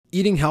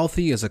Eating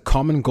healthy is a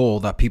common goal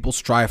that people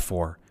strive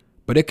for,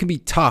 but it can be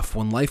tough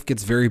when life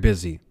gets very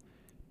busy.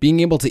 Being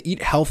able to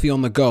eat healthy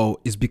on the go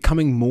is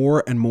becoming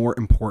more and more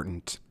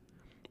important.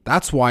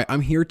 That's why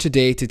I'm here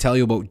today to tell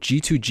you about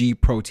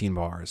G2G protein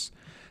bars,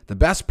 the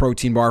best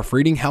protein bar for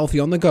eating healthy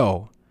on the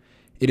go.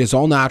 It is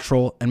all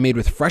natural and made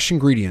with fresh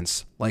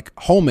ingredients, like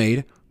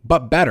homemade,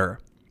 but better.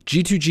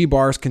 G2G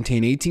bars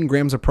contain 18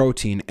 grams of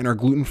protein and are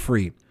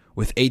gluten-free.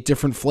 With 8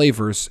 different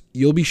flavors,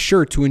 you'll be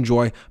sure to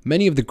enjoy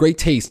many of the great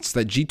tastes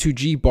that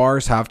G2G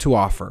bars have to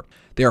offer.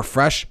 They are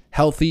fresh,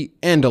 healthy,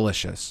 and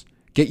delicious.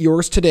 Get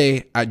yours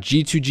today at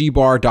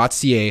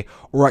g2gbar.ca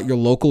or at your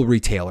local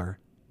retailer.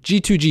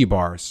 G2G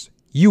bars.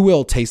 You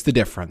will taste the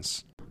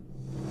difference.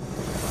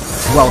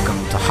 Welcome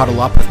to Huddle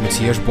Up with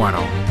Matias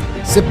Bueno.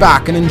 Sit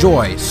back and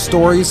enjoy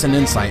stories and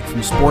insight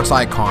from sports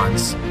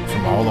icons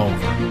from all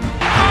over.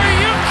 Are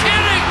you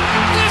kidding?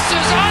 This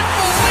is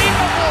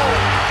unbelievable!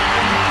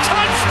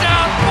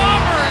 Touchdown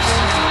Bombers!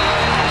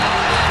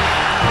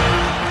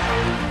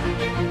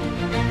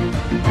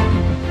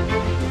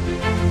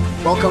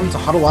 Welcome to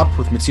Huddle Up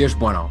with Matias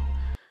Bueno.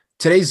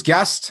 Today's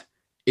guest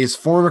is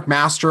former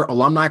McMaster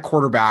alumni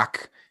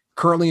quarterback,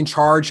 currently in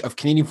charge of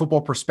Canadian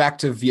Football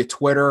Perspective via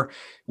Twitter,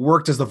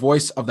 worked as the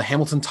voice of the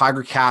Hamilton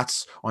Tiger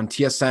Cats on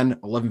TSN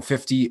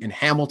 1150 in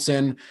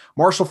Hamilton,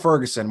 Marshall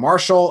Ferguson.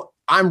 Marshall,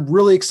 I'm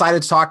really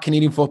excited to talk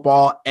Canadian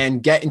football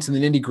and get into the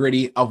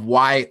nitty-gritty of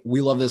why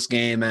we love this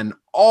game and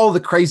all the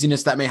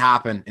craziness that may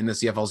happen in the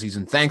CFL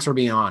season. Thanks for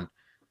being on.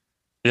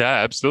 Yeah,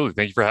 absolutely.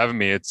 Thank you for having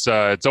me. It's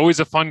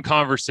always a fun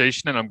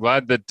conversation, and I'm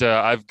glad that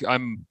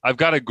I've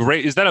got a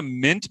great. Is that a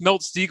mint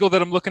Stiegel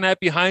that I'm looking at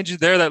behind you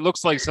there? That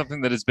looks like something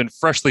that has been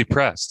freshly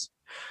pressed.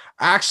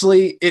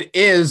 Actually, it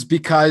is,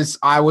 because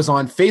I was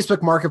on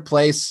Facebook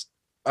Marketplace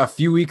a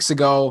few weeks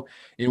ago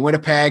in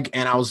Winnipeg,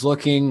 and I was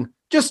looking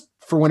just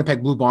for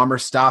Winnipeg Blue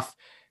Bombers stuff,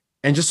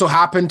 and just so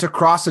happened to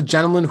cross a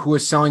gentleman who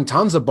was selling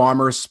tons of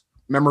Bombers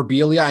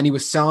memorabilia, and he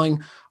was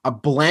selling a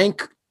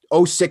blank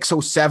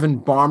 0607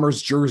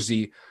 Bombers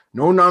jersey,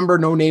 no number,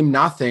 no name,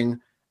 nothing.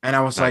 And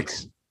I was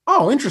Nice. like,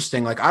 oh,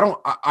 interesting. Like,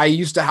 I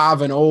used to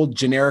have an old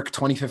generic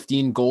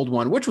 2015 gold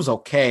one, which was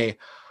okay,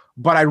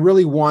 but I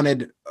really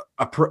wanted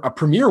a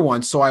premier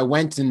one. So I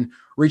went and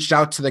reached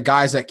out to the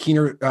guys at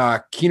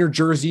Keener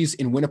Jerseys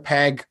in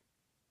Winnipeg,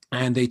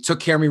 and they took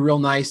care of me real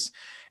nice.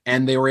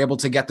 And they were able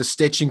to get the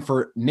stitching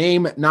for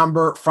name,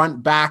 number,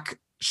 front, back,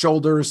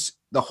 shoulders,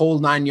 the whole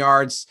 9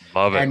 yards.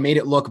 Love it. And made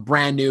it look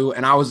brand new.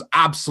 And I was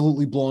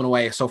absolutely blown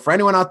away. So for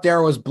anyone out there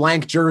who has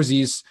blank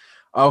jerseys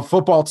of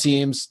football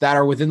teams that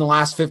are within the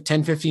last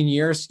 10, 15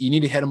 years, you need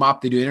to hit them up.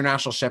 They do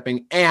international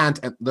shipping.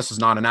 And this is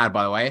not an ad,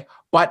 by the way,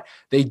 but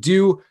they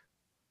do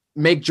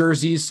make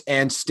jerseys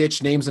and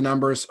stitch names and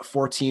numbers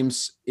for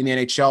teams in the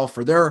NHL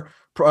for their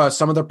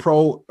some of the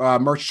pro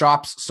merch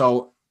shops.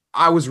 So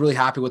I was really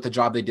happy with the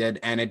job they did.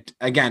 And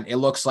it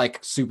looks like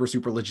super,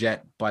 super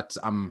legit, but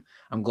I'm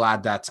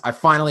glad that I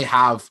finally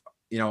have,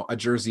 a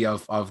jersey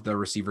of the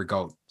receiver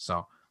GOAT.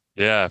 So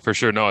Yeah, for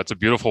sure. No, it's a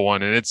beautiful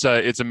one. And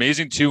it's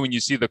amazing too when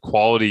you see the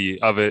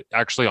quality of it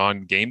actually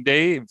on game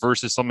day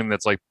versus something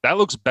that's like, that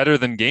looks better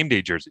than game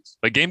day jerseys.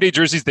 Like game day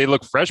jerseys, they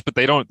look fresh, but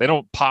they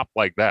don't pop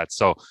like that.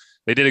 So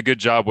they did a good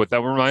job with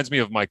that. It reminds me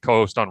of my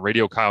co-host on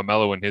radio, Kyle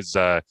Mello, and his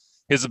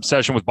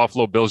obsession with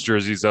Buffalo Bills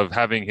jerseys of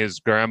having his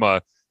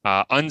grandma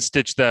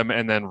unstitch them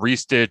and then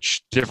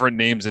restitch different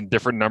names and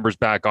different numbers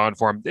back on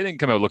for him. They didn't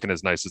come out looking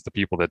as nice as the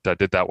people that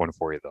did that one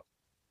for you, though.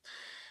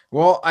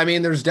 Well, I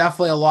mean, there's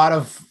definitely a lot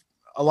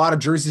of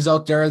jerseys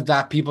out there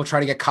that people try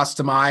to get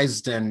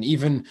customized, and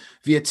even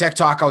via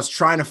TikTok, I was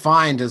trying to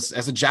find as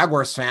a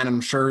Jaguars fan.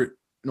 I'm sure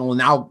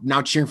now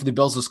cheering for the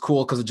Bills is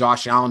cool because of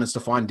Josh Allen and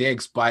Stephon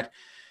Diggs, but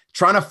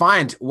trying to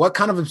find what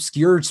kind of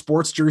obscure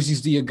sports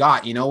jerseys do you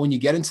got? When you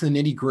get into the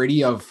nitty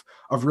gritty of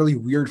really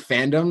weird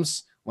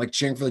fandoms, like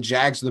cheering for the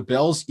Jags or the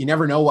Bills, you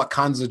never know what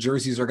kinds of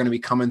jerseys are going to be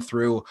coming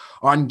through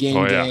on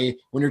game day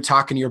when you're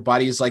talking to your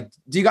buddies. Like,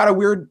 do you got a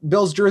weird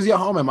Bills jersey at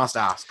home? I must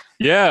ask.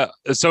 Yeah.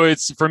 So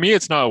for me,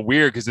 it's not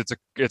weird because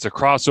it's a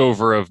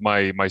crossover of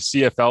my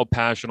CFL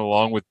passion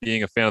along with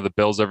being a fan of the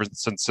Bills ever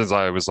since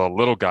I was a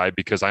little guy,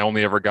 because I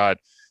only ever got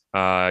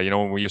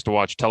when we used to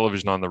watch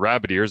television on the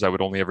Rabbit Ears, I would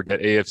only ever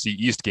get AFC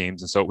East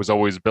games. And so it was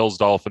always Bills,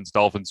 Dolphins,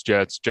 Dolphins,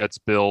 Jets, Jets,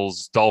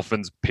 Bills,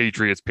 Dolphins,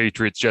 Patriots,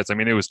 Patriots, Jets. I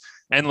mean, it was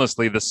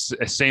endlessly the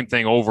same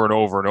thing over and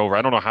over and over.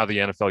 I don't know how the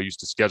NFL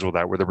used to schedule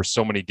that, where there were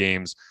so many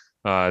games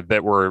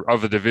that were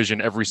of the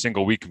division every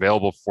single week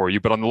available for you.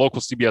 But on the local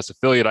CBS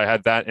affiliate, I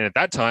had that. And at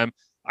that time,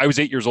 I was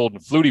 8 years old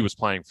and Flutie was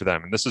playing for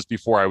them. And this is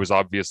before I was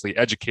obviously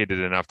educated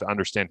enough to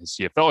understand his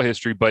CFL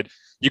history, but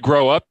you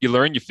grow up, you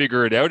learn, you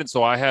figure it out. And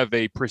so I have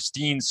a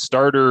pristine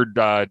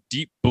starter,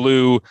 deep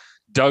blue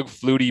Doug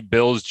Flutie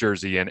Bills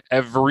jersey. And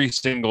every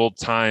single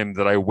time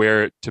that I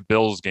wear it to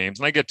Bills games,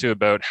 and I get to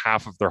about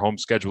half of their home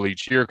schedule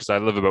each year, because I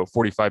live about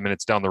 45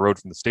 minutes down the road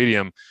from the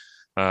stadium.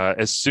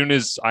 As soon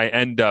as I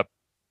end up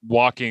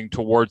walking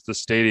towards the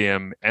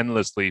stadium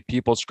endlessly,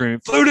 people screaming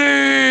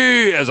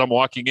 "Flutie" as I'm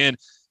walking in.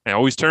 I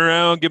always turn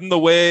around, give them the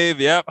wave.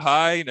 Yep.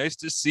 Hi. Nice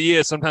to see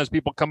you. Sometimes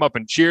people come up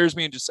and cheers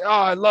me and just say, "Oh,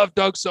 I love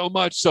Doug so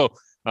much." So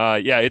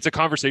Yeah, it's a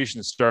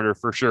conversation starter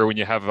for sure when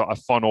you have a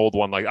fun old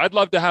one. Like I'd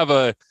love to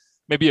have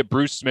maybe a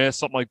Bruce Smith,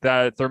 something like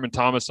that, Thurman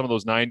Thomas, some of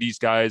those 90s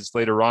guys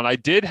later on.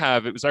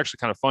 It was actually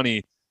kind of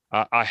funny.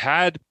 I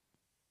had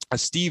a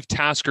Steve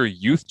Tasker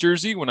youth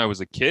jersey when I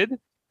was a kid,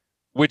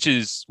 which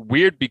is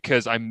weird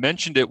because I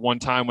mentioned it one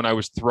time when I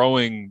was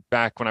throwing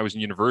back when I was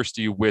in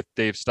university with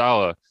Dave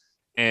Stala.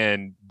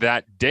 And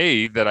that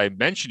day that I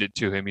mentioned it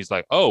to him, he's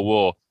like, "Oh,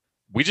 well,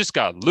 we just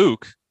got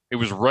Luke." It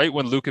was right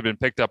when Luke had been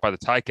picked up by the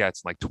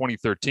Ticats in like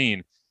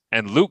 2013.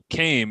 And Luke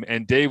came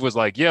and Dave was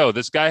like, "Yo,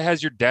 this guy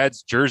has your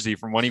dad's jersey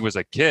from when he was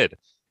a kid."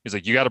 He's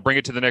like, "You got to bring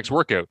it to the next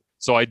workout."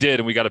 So I did.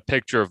 And we got a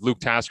picture of Luke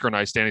Tasker and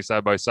I standing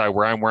side by side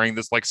where I'm wearing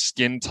this like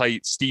skin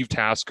tight Steve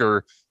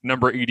Tasker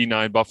number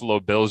 89 Buffalo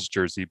Bills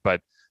jersey.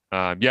 But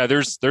yeah,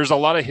 there's a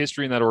lot of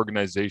history in that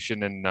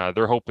organization, and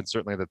they're hoping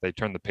certainly that they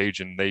turn the page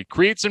and they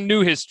create some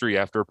new history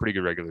after a pretty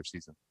good regular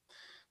season.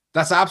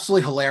 That's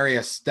absolutely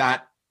hilarious.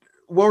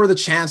 What were the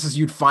chances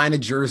you'd find a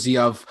jersey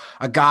of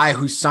a guy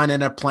whose son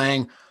ended up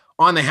playing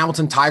on the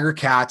Hamilton Tiger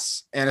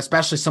Cats, and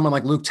especially someone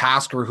like Luke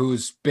Tasker,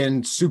 who's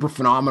been super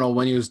phenomenal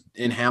when he was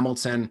in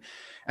Hamilton.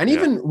 And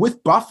even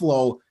with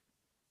Buffalo,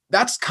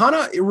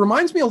 it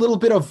reminds me a little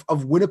bit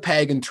of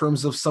Winnipeg in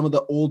terms of some of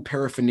the old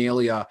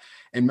paraphernalia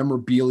and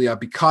memorabilia,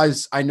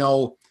 because I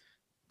know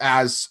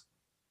as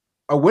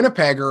a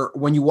Winnipegger,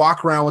 when you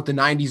walk around with the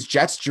 90s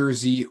Jets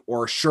jersey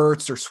or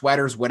shirts or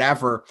sweaters,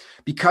 whatever,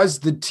 because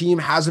the team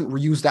hasn't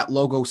reused that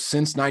logo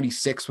since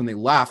 96 when they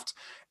left,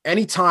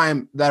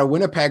 anytime that a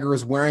Winnipegger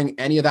is wearing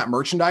any of that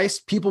merchandise,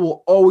 people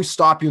will always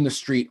stop you in the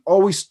street,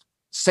 always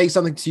say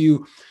something to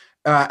you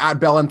at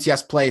Bell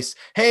MTS Place.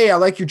 "Hey, I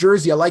like your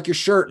jersey. I like your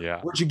shirt.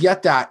 Yeah. Where'd you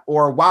get that?"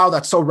 Or, "Wow,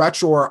 that's so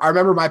retro." Or, "I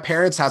remember my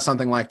parents had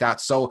something like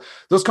that." So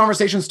those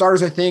conversation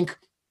starters, I think,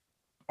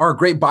 are a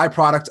great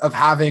byproduct of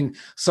having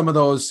some of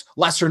those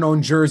lesser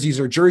known jerseys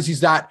or jerseys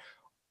that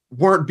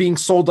weren't being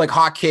sold like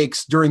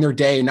hotcakes during their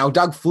day. Now,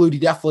 Doug Flutie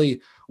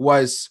definitely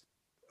was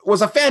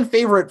a fan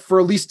favorite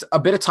for at least a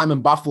bit of time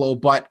in Buffalo,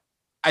 but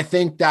I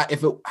think that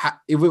if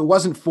it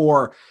wasn't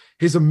for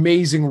his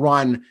amazing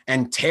run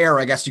and tear,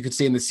 I guess you could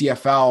say, in the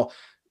CFL,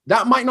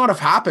 that might not have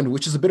happened,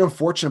 which is a bit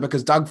unfortunate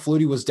because Doug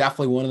Flutie was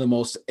definitely one of the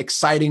most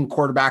exciting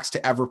quarterbacks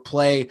to ever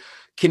play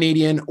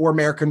Canadian or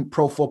American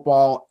pro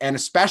football. And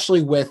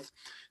especially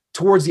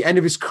towards the end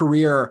of his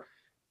career,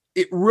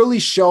 it really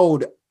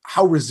showed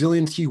how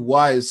resilient he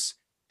was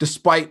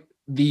despite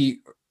the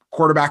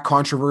quarterback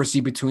controversy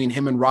between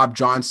him and Rob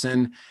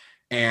Johnson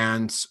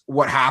and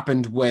what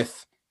happened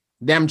with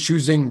them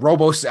choosing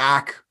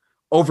RoboSack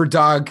over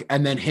Doug,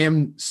 and then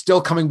him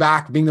still coming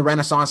back, being the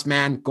Renaissance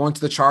man, going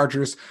to the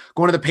Chargers,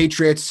 going to the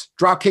Patriots,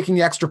 drop kicking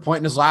the extra point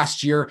in his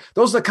last year.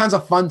 Those are the kinds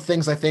of fun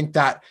things I think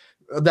that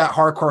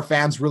hardcore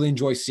fans really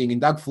enjoy seeing,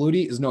 and Doug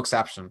Flutie is no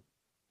exception.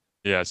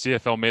 Yeah,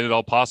 CFL made it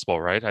all possible,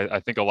 right?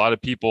 I think a lot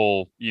of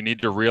people, you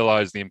need to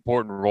realize the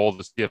important role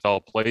the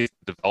CFL plays,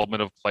 the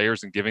development of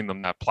players and giving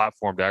them that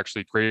platform to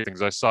actually create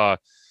things. I saw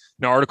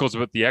articles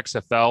about the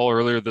XFL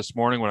earlier this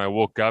morning when I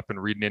woke up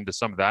and reading into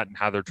some of that and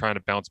how they're trying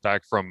to bounce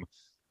back from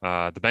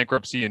the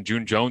bankruptcy. And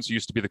June Jones, who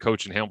used to be the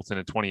coach in Hamilton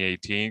in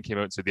 2018, came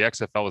out and said the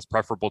XFL is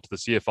preferable to the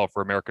CFL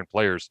for American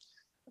players.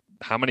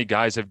 How many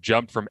guys have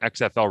jumped from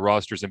XFL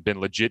rosters and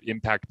been legit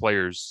impact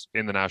players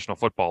in the National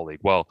Football League?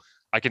 Well,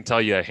 I can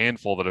tell you a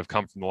handful that have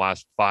come from the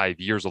last 5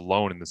 years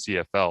alone in the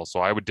CFL.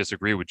 So I would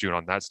disagree with June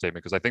on that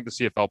statement because I think the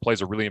CFL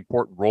plays a really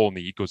important role in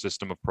the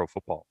ecosystem of pro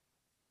football.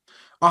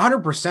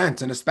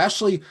 100%. And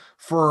especially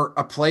for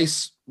a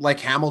place like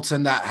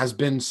Hamilton that has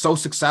been so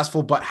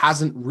successful, but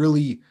hasn't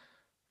really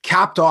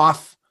capped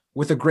off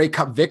with a Grey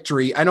Cup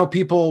victory. I know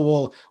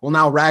people will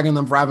now rag on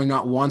them for having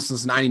not won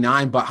since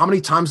 99, but how many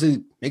times did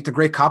they make the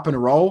Grey Cup in a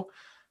row?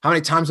 How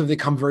many times have they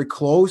come very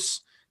close?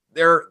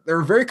 They're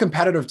a very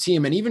competitive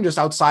team. And even just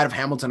outside of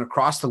Hamilton,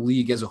 across the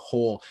league as a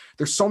whole,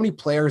 there's so many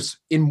players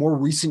in more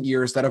recent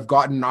years that have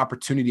gotten an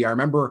opportunity. I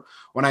remember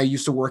when I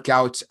used to work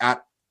out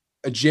at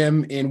a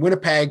gym in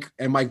Winnipeg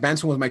and Mike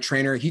Benson was my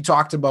trainer. He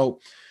talked about,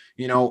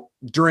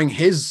 during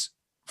his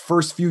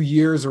first few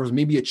years, there was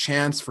maybe a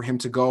chance for him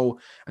to go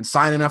and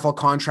sign an NFL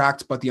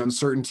contract, but the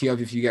uncertainty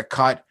of if you get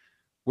cut,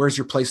 where's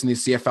your place in the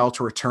CFL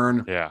to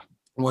return? Yeah.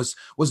 was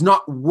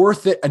not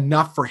worth it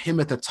enough for him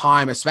at the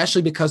time,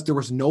 especially because there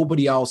was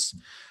nobody else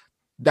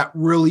that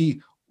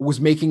really was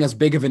making as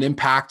big of an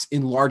impact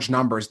in large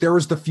numbers. There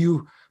was the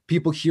few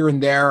people here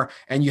and there,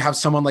 and you have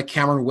someone like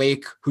Cameron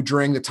Wake, who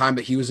during the time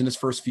that he was in his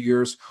first few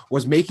years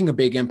was making a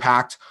big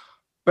impact.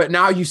 But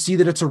now you see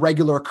that it's a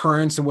regular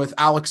occurrence. And with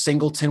Alex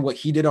Singleton, what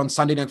he did on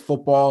Sunday Night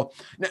Football,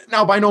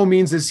 now by no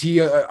means is he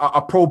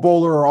a pro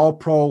bowler or all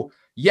pro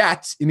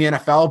yet in the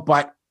NFL,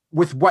 but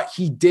with what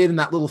he did in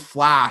that little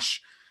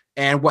flash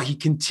and what he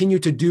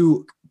continued to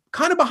do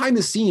kind of behind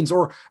the scenes in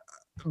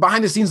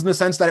the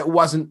sense that it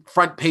wasn't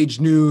front page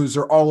news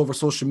or all over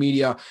social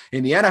media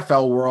in the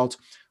NFL world.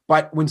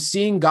 But when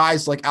seeing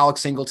guys like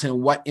Alex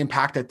Singleton, what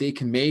impact that they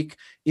can make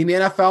in the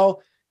NFL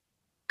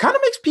kind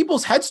of makes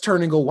people's heads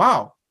turn and go,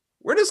 wow,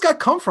 where does this guy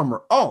come from?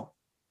 Or, oh,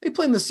 they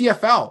play in the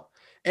CFL.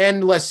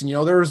 And listen,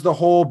 there's the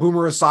whole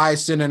Boomer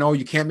Esiason and, oh,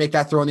 you can't make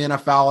that throw in the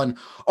NFL. And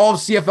all of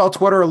CFL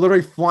Twitter are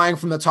literally flying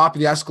from the top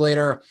of the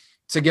escalator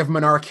to give him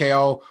an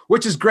RKO,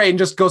 which is great and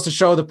just goes to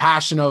show the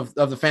passion of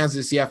the fans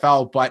of the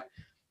CFL. But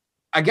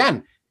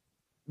again,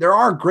 there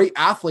are great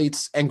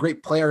athletes and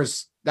great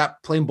players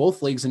that play in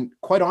both leagues. And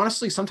quite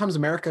honestly, sometimes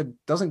America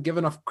doesn't give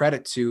enough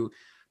credit to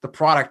the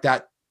product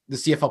that the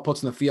CFL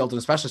puts in the field, and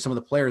especially some of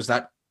the players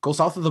that go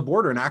south of the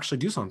border and actually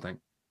do something.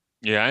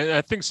 Yeah,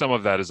 I think some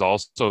of that is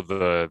also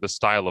the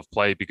style of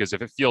play, because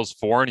if it feels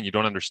foreign and you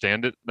don't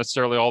understand it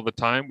necessarily all the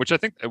time, which I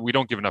think we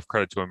don't give enough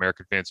credit to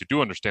American fans who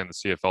do understand the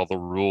CFL, the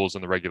rules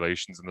and the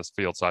regulations and the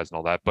field size and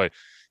all that. But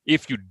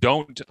if you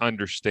don't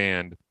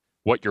understand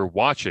what you're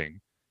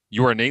watching,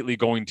 you are innately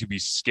going to be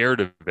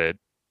scared of it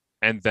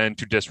and then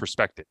to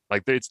disrespect it.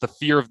 Like, it's the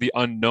fear of the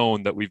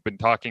unknown that we've been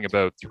talking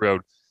about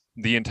throughout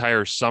the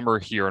entire summer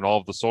here and all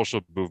of the social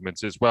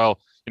movements as well.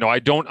 I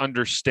don't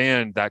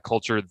understand that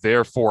culture,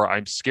 therefore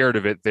I'm scared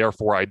of it,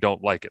 therefore I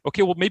don't like it.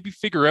 Okay, well, maybe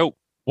figure out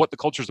what the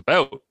culture is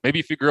about.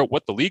 Maybe figure out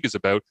what the league is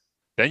about.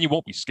 Then you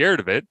won't be scared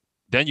of it.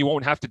 Then you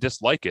won't have to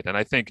dislike it. And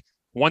I think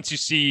once you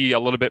see a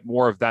little bit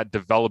more of that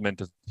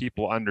development of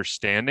people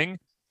understanding,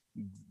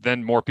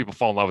 then more people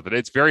fall in love with it.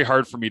 It's very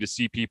hard for me to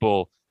see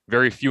people,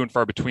 very few and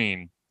far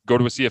between, go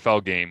to a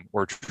CFL game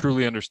or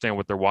truly understand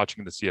what they're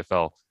watching in the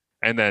CFL.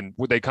 And then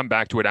they come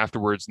back to it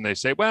afterwards and they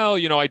say, well,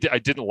 I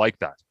didn't like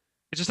that.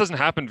 It just doesn't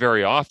happen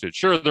very often.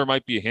 Sure, there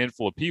might be a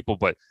handful of people,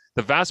 but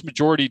the vast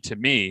majority, to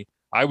me,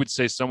 I would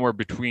say somewhere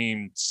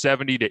between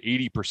 70 to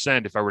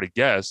 80%, if I were to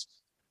guess,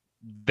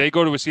 they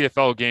go to a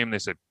CFL game and they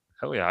say,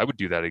 hell yeah, I would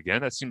do that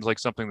again. That seems like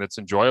something that's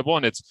enjoyable.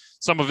 And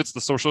some of it's the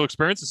social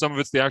experience and some of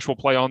it's the actual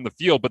play on the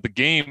field. But the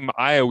game,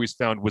 I always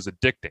found, was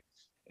addicting.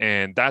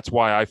 And that's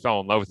why I fell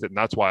in love with it. And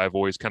that's why I've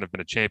always kind of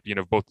been a champion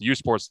of both the U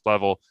Sports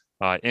level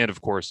and,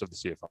 of course, of the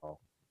CFL.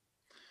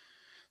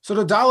 So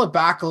to dial it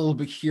back a little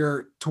bit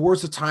here,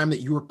 towards the time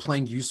that you were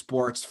playing U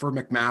Sports for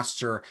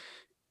McMaster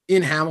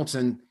in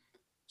Hamilton,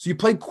 so you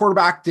played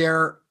quarterback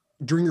there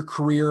during your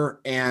career,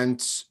 and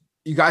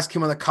you guys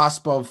came on the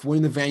cusp of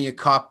winning the Vanier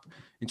Cup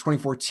in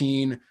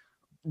 2014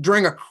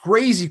 during a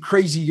crazy,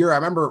 crazy year. I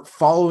remember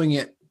following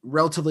it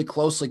relatively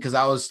closely because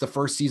that was the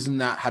first season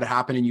that had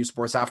happened in U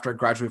Sports after I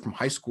graduated from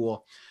high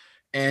school.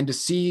 And to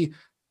see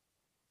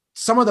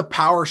some of the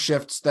power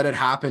shifts that had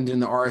happened in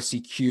the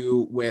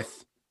RSEQ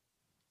with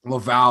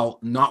Laval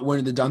not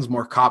winning the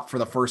Dunsmore Cup for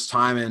the first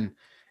time in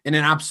an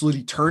absolute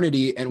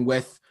eternity, and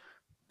with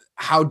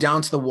how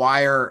down to the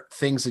wire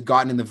things had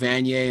gotten in the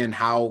Vanier and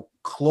how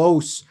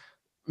close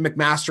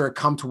McMaster had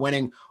come to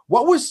winning.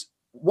 What was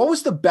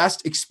the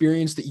best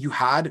experience that you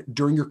had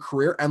during your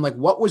career? And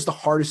what was the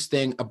hardest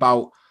thing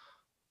about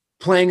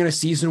playing in a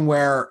season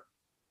where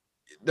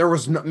there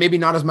was maybe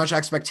not as much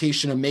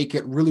expectation to make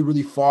it really,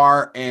 really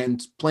far,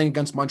 and playing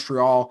against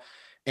Montreal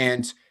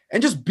and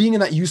just being in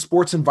that U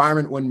Sports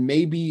environment when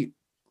maybe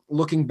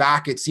looking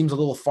back, it seems a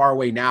little far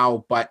away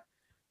now, but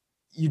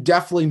you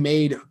definitely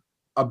made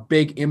a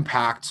big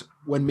impact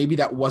when maybe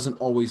that wasn't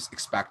always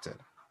expected?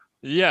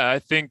 Yeah, I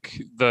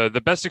think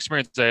the best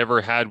experience I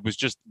ever had was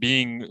just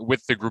being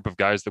with the group of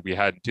guys that we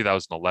had in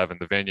 2011,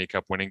 the Vanier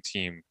Cup winning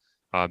team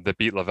that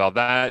beat Laval.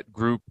 That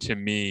group, to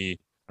me,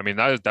 I mean,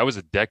 that was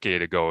a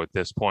decade ago at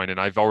this point, and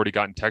I've already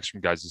gotten texts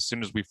from guys. As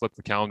soon as we flip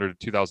the calendar to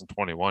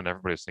 2021,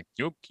 everybody's thinking,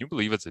 can you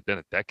believe it's been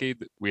a decade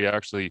that we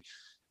actually,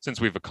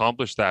 since we've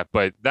accomplished that?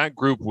 But that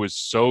group was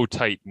so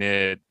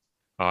tight-knit.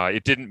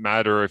 It didn't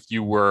matter if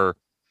you were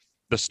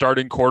the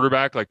starting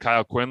quarterback like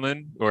Kyle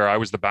Quinlan, or I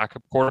was the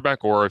backup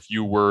quarterback, or if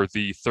you were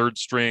the third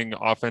string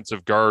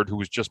offensive guard who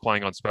was just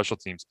playing on special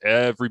teams.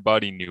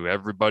 Everybody knew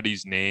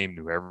everybody's name,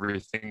 knew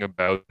everything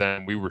about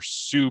them. We were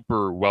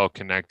super well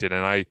connected.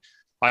 And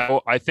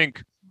I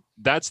think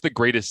that's the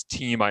greatest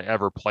team I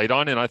ever played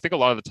on. And I think a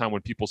lot of the time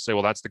when people say,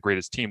 well, that's the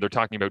greatest team, they're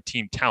talking about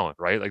team talent,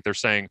 right? Like they're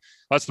saying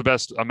that's the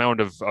best amount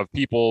of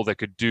people that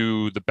could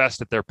do the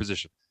best at their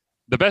position.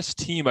 The best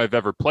team I've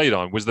ever played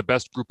on was the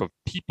best group of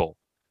people.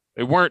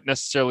 They weren't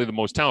necessarily the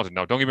most talented.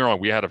 Now, don't get me wrong,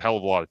 we had a hell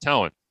of a lot of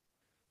talent,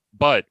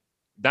 but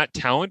that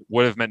talent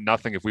would have meant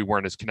nothing if we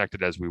weren't as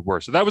connected as we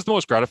were. So that was the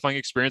most gratifying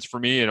experience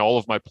for me in all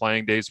of my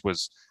playing days,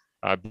 was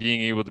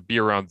being able to be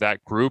around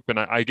that group. And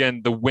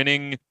again, the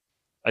winning,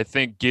 I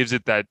think, gives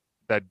it that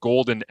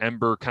golden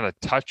ember kind of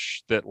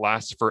touch that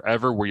lasts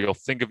forever, where you'll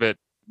think of it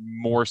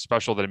more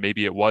special than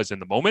maybe it was in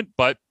the moment.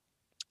 But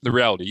the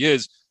reality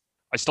is,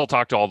 I still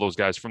talk to all those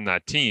guys from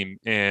that team,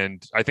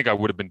 and I think I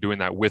would have been doing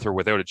that with or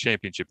without a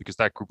championship, because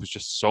that group was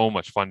just so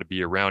much fun to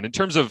be around. In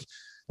terms of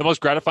the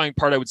most gratifying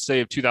part, I would say,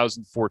 of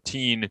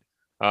 2014,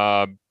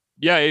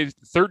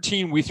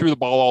 13, we threw the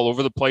ball all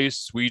over the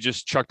place. We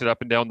just chucked it up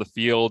and down the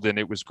field, and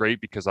it was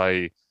great because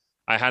I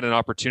had an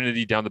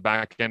opportunity down the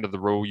back end of the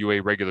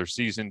OUA regular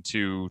season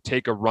to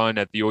take a run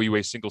at the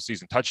OUA single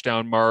season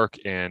touchdown mark,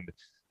 and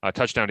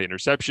touchdown to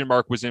interception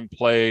mark was in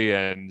play,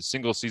 and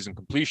single season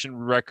completion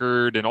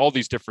record, and all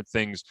these different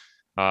things,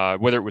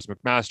 whether it was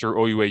McMaster,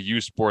 OUA, U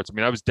Sports. I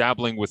mean, I was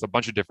dabbling with a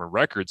bunch of different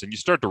records, and you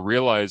start to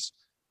realize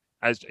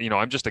as you know,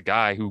 I'm just a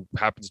guy who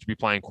happens to be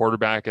playing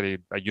quarterback at a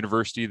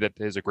university that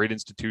is a great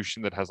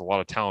institution that has a lot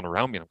of talent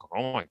around me. And I'm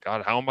going, oh my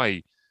God, how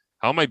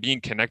am I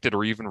being connected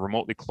or even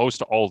remotely close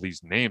to all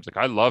these names?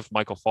 Like I loved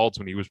Michael Fultz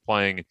when he was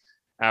playing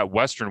at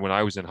Western when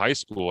I was in high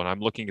school, and I'm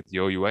looking at the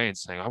OUA and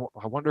saying,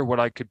 I wonder what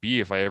I could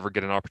be if I ever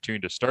get an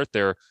opportunity to start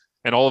there.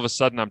 And all of a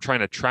sudden, I'm trying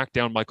to track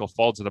down Michael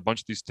Fultz in a bunch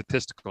of these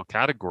statistical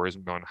categories.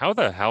 I'm going, how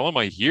the hell am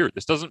I here?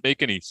 This doesn't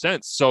make any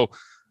sense. So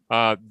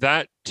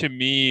that to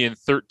me in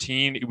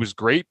 13, it was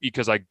great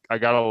because I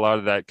got a lot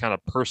of that kind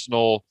of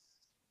personal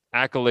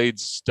accolades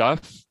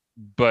stuff,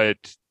 but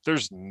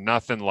there's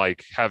nothing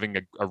like having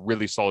a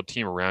really solid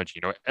team around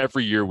you. You know,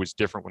 every year was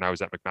different when I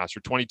was at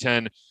McMaster.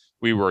 2010,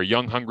 we were a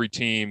young, hungry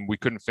team. We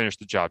couldn't finish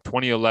the job.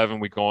 2011,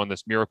 we go on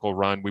this miracle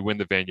run. We win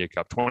the Vanier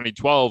Cup.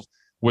 2012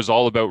 was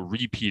all about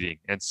repeating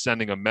and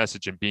sending a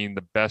message and being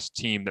the best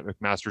team that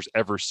McMaster's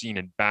ever seen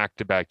in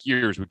back-to-back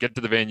years. We get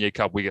to the Vanier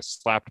Cup. We get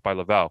slapped by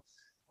Laval.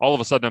 All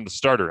of a sudden, I'm the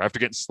starter after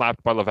getting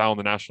slapped by Laval on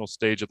the national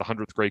stage at the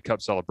 100th Grey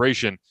Cup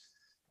celebration.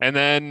 And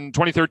then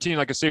 2013,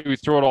 like I say, we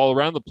throw it all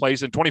around the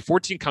place. And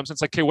 2014 comes and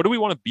it's like, okay, what do we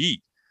want to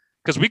be?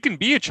 Because we can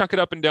be a chuck it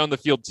up and down the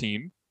field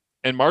team,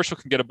 and Marshall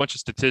can get a bunch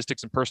of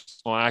statistics and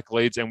personal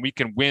accolades, and we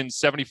can win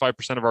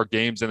 75% of our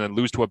games and then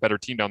lose to a better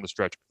team down the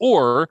stretch.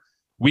 Or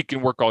we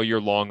can work all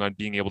year long on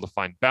being able to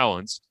find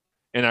balance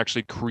and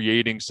actually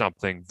creating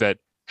something that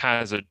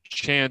has a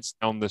chance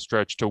down the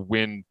stretch to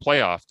win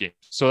playoff games.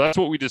 So that's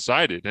what we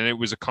decided. And it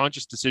was a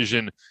conscious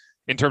decision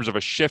in terms of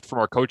a shift from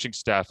our coaching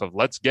staff of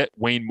let's get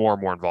Wayne Moore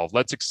more involved.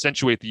 Let's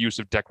accentuate the use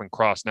of Declan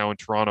Cross now in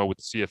Toronto with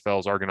the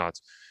CFL's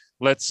Argonauts.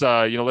 Let's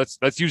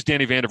use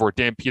Danny Vandervoort,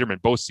 Dan Peterman,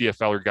 both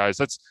CFLer guys.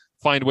 Let's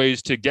find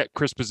ways to get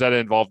Chris Pizzetta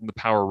involved in the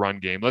power run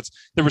game.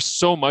 There was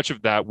so much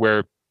of that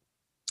where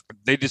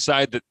they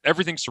decided that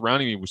everything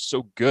surrounding me was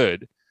so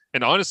good.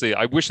 And honestly,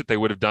 I wish that they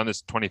would have done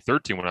this in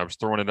 2013 when I was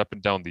throwing it up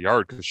and down the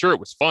yard, because sure, it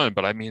was fun,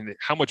 but I mean,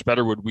 how much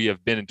better would we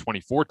have been in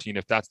 2014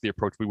 if that's the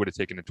approach we would have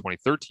taken in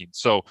 2013?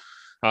 So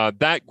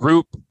that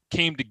group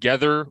came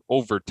together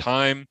over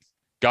time,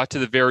 got to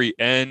the very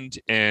end,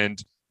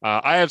 and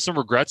I have some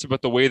regrets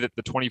about the way that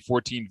the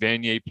 2014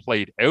 Vanier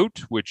played out,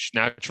 which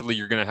naturally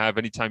you're going to have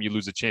anytime you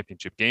lose a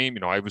championship game.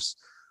 You know, I was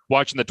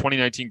watching the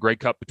 2019 Grey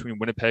Cup between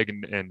Winnipeg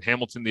and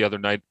Hamilton the other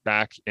night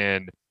back,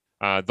 and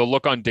the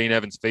look on Dane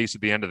Evans' face at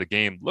the end of the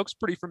game looks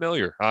pretty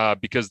familiar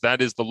because that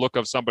is the look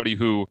of somebody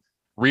who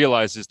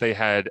realizes they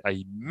had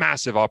a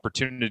massive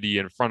opportunity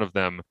in front of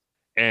them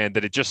and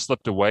that it just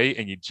slipped away,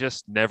 and you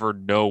just never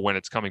know when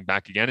it's coming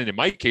back again. And in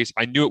my case,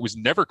 I knew it was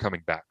never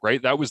coming back,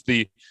 right? That was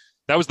the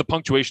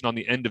punctuation on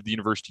the end of the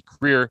university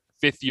career.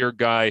 Fifth-year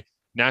guy,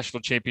 national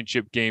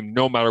championship game,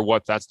 no matter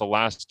what, that's the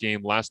last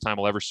time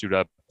I'll ever suit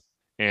up.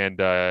 And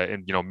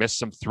you know, missed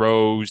some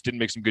throws, didn't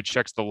make some good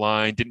checks to the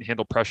line, didn't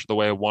handle pressure the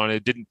way I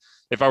wanted.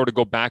 If I were to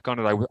go back on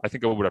it, I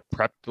think I would have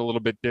prepped a little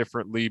bit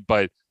differently.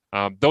 But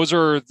those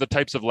are the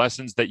types of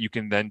lessons that you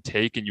can then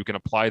take and you can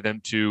apply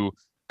them to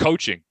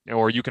coaching,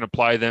 or you can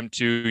apply them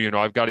to, you know,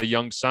 I've got a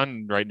young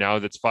son right now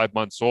that's 5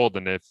 months old.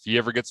 And if he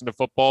ever gets into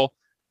football,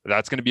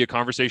 that's going to be a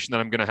conversation that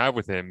I'm going to have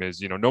with him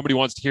is, you know, nobody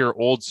wants to hear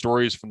old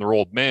stories from their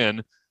old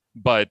man,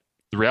 but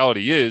the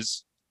reality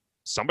is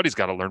somebody's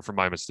got to learn from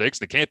my mistakes.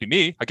 And it can't be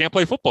me. I can't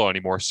play football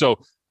anymore. So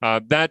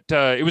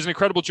it was an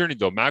incredible journey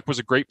though. Mac was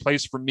a great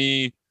place for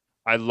me.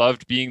 I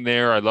loved being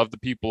there. I loved the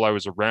people I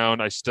was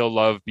around. I still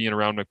love being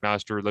around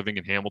McMaster, living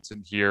in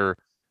Hamilton here.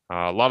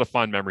 A lot of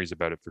fun memories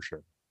about it for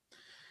sure.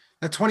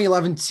 That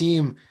 2011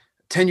 team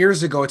 10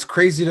 years ago, it's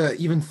crazy to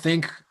even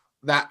think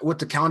that with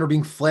the calendar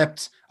being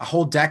flipped, a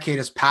whole decade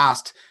has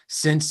passed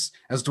since,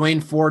 as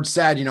Dwayne Ford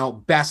said, you know,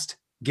 best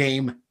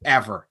game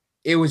ever.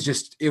 It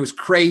was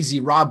crazy.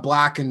 Rob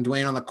Black and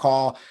Dwayne on the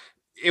call.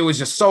 It was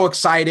just so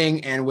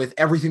exciting. And with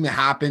everything that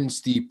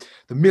happens, the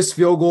missed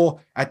field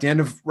goal at the end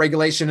of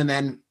regulation, and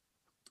then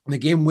the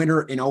game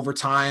winner in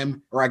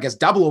overtime, or I guess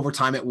double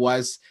overtime it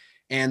was,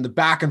 and the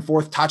back and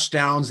forth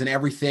touchdowns and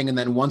everything. And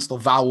then once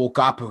Laval woke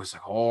up, it was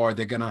like, oh, are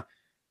they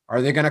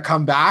gonna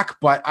come back?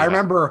 But yeah. I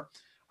remember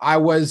I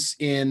was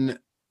in,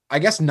 I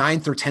guess,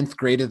 9th or 10th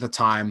grade at the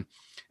time.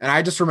 And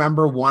I just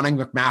remember wanting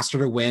McMaster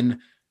to win,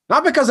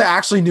 not because I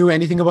actually knew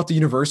anything about the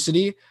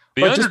university,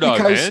 but just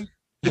because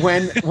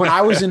when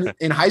I was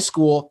in high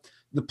school,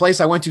 the place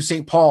I went to,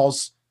 St.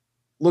 Paul's,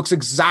 looks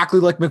exactly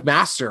like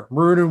McMaster,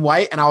 maroon and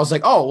white. And I was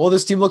like, oh, well,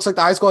 this team looks like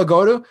the high school I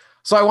go to,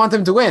 so I want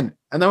them to win.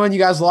 And then when you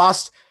guys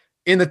lost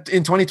in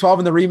 2012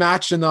 in the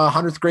rematch in the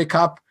 100th Grey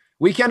Cup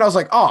weekend, I was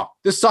like, oh,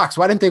 this sucks.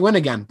 Why didn't they win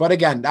again? But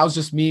again, that was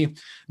just me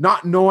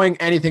not knowing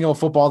anything about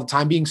football at the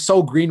time, being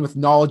so green with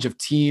knowledge of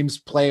teams,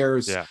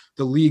 players,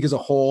 the league as a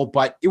whole.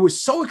 But it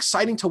was so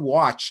exciting to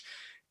watch.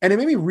 And it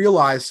made me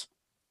realize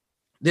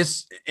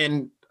this,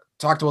 and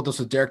talked about this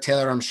with Derek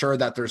Taylor. I'm sure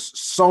that there's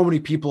so many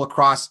people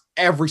across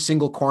every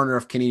single corner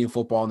of Canadian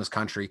football in this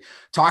country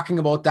talking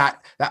about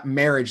that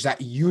marriage,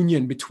 that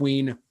union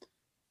between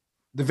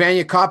the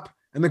Vanier Cup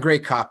and the Grey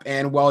Cup.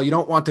 And well, you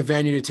don't want the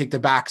Vanier to take the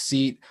back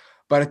seat,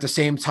 but at the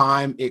same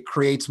time, it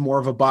creates more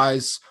of a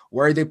buzz.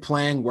 Where are they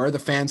playing? Where are the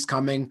fans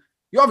coming?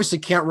 You obviously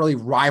can't really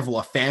rival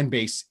a fan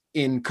base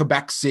in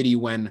Quebec City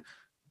when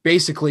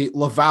basically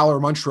Laval or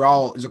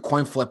Montreal is a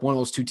coin flip. One of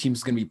those two teams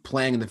is going to be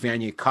playing in the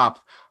Vanier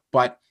Cup.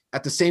 But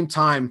at the same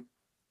time,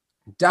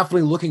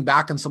 definitely looking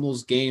back on some of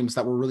those games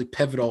that were really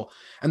pivotal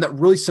and that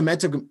really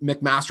cemented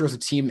McMaster as a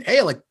team.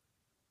 Hey, like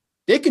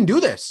they can do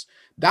this.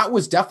 That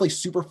was definitely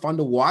super fun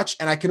to watch.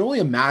 And I can only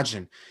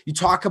imagine, you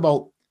talk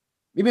about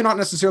maybe not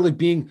necessarily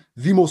being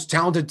the most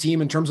talented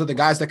team in terms of the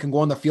guys that can go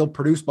on the field,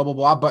 produce, blah, blah,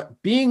 blah,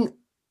 but being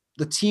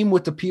the team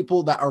with the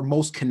people that are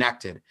most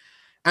connected.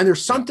 And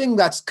there's something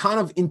that's kind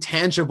of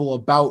intangible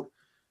about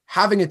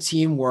having a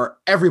team where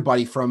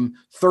everybody from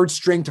third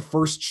string to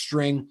first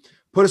string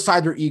put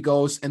aside their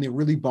egos and they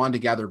really bond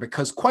together,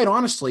 because quite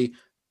honestly,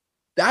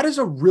 that is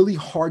a really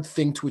hard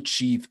thing to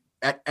achieve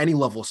at any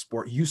level of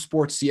sport, U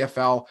Sports,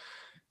 CFL.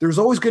 There's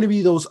always going to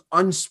be those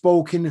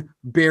unspoken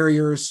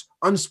barriers,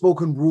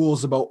 unspoken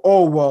rules about,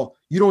 oh, well,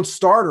 you don't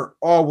start, or,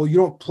 oh, well, you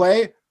don't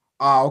play.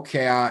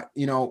 Okay.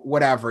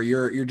 Whatever,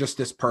 you're just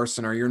this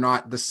person, or you're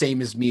not the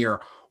same as me,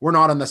 or we're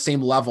not on the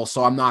same level.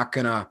 So I'm not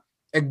going to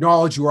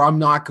acknowledge you, or I'm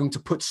not going to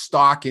put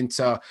stock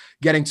into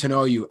getting to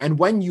know you. And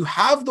when you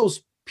have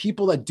those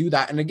people that do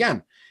that, and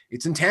again,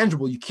 it's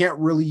intangible, you can't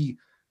really,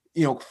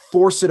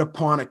 force it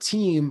upon a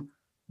team,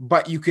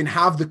 but you can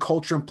have the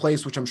culture in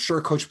place, which I'm sure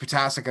Coach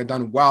Potasic had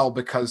done well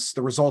because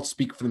the results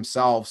speak for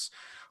themselves.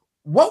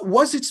 What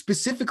was it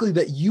specifically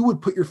that you would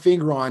put your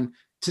finger on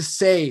to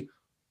say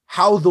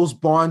how those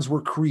bonds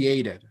were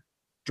created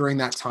during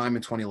that time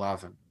in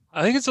 2011?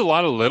 I think it's a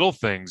lot of little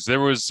things. There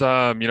was,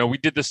 we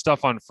did this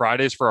stuff on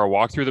Fridays for our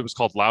walkthrough that was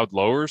called Loud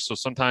Lowers. So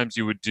sometimes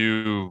you would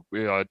do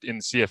in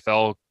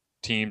CFL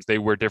teams, they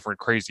wear different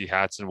crazy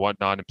hats and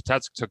whatnot. And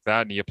Potasic took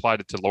that and he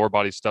applied it to lower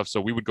body stuff. So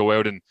we would go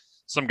out and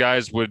some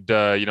guys would,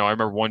 I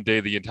remember one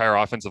day the entire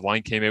offensive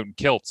line came out in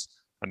kilts.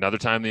 Another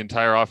time the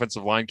entire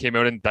offensive line came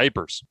out in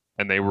diapers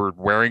and they were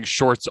wearing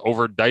shorts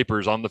over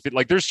diapers on the field.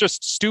 Like there's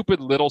just stupid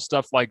little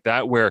stuff like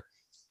that where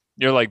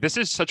you're like, this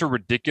is such a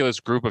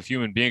ridiculous group of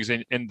human beings.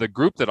 And the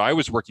group that I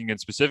was working in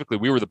specifically,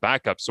 we were the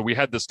backup. So we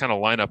had this kind of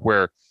lineup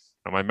where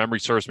my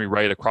memory serves me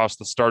right, across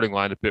the starting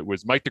lineup, it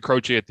was Mike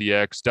DeCroce at the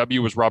X.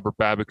 W was Robert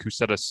Babick, who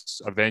set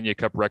us a Vanier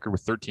Cup record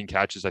with 13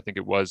 catches, I think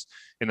it was,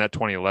 in that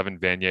 2011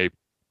 Vanier.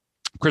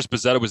 Chris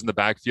Bezzetta was in the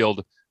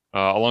backfield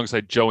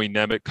alongside Joey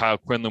Nemeth. Kyle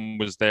Quinlan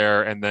was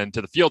there. And then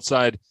to the field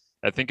side,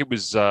 I think it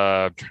was,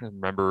 I'm trying to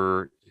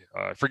remember,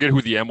 I forget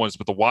who the M was,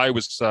 but the Y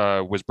was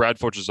Brad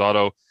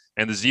Fochazato,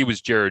 and the Z was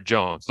Jared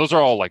Jones. Those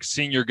are all like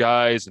senior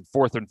guys and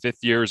fourth and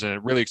fifth years and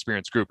a really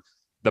experienced group.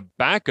 The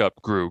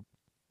backup group,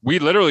 we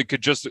literally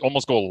could just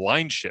almost go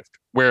line shift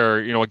where,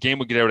 a game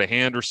would get out of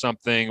hand or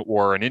something,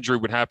 or an injury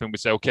would happen. We'd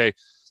say, okay,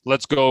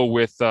 let's go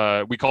with,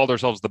 we called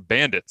ourselves the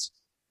Bandits.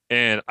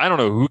 And I don't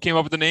know who came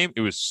up with the name.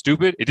 It was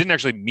stupid. It didn't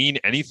actually mean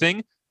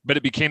anything, but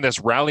it became this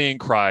rallying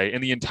cry.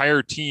 And the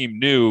entire team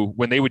knew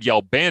when they would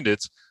yell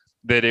Bandits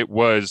that it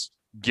was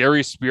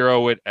Gary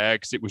Spiro at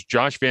X. It was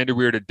Josh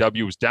Vanderweerd at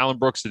W. It was Dallin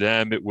Brooks at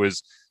M. It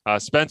was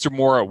Spencer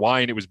Moore at Y.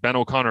 And it was Ben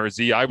O'Connor at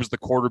Z. I was the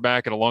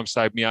quarterback. And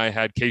alongside me, I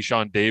had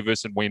Kayshawn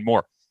Davis and Wayne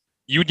Moore.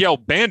 You'd yell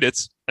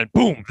Bandits and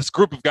boom, this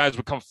group of guys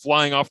would come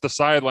flying off the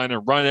sideline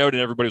and run out.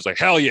 And everybody was like,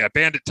 hell yeah,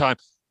 Bandit time.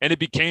 And it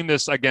became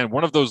this, again,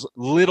 one of those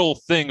little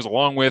things,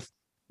 along with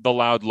the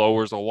loud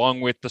lowers,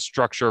 along with the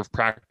structure of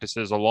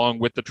practices, along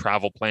with the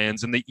travel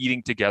plans and the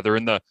eating together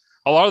and a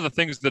lot of the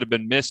things that have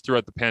been missed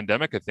throughout the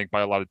pandemic, I think, by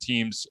a lot of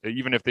teams,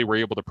 even if they were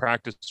able to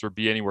practice or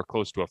be anywhere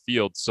close to a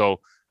field. So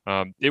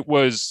it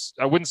was,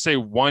 I wouldn't say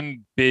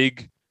one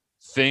big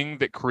thing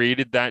that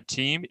created that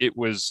team. It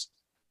was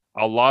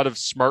a lot of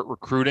smart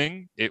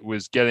recruiting. It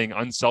was getting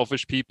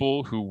unselfish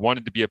people who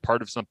wanted to be a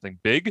part of something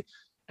big,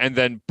 and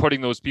then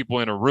putting those people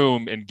in a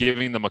room and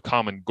giving them a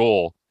common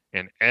goal.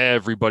 And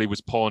everybody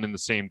was pulling in the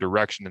same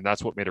direction. And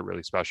that's what made it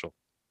really special.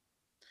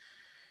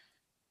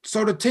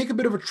 So to take a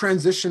bit of a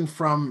transition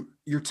from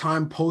your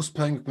time post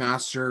playing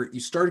McMaster, you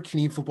started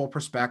Canadian Football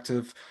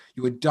Perspective.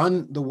 You had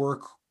done the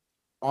work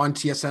on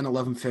TSN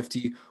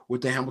 1150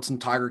 with the Hamilton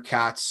Tiger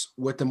Cats,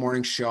 with the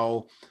morning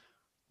show.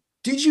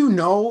 Did you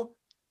know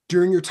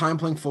during your time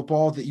playing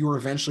football that you were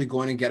eventually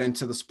going to get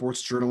into the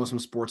sports journalism,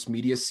 sports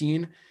media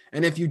scene?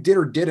 And if you did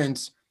or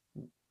didn't,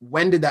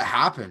 when did that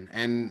happen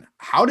and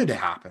how did it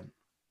happen?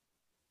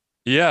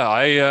 Yeah,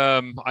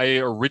 I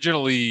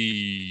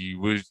originally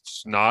was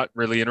not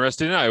really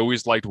interested in it. I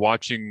always liked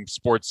watching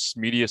sports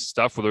media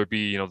stuff, whether it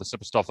be, the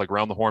simple stuff like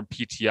Round the Horn,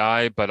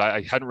 PTI, but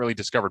I hadn't really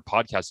discovered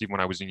podcasts even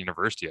when I was in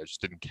university. I just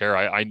didn't care.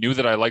 I knew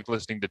that I liked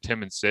listening to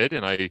Tim and Sid,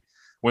 and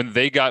when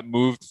they got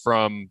moved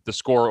from The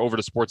Score over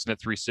to Sportsnet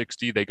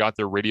 360, they got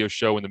their radio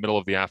show in the middle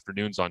of the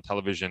afternoons on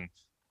television.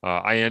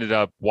 I ended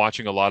up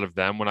watching a lot of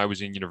them when I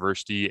was in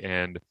university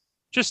and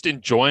just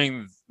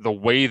enjoying the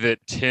way that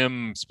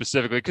Tim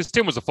specifically, because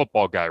Tim was a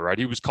football guy, right?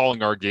 He was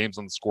calling our games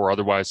on The Score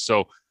otherwise.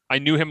 So I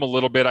knew him a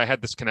little bit. I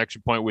had this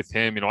connection point with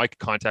him. I could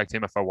contact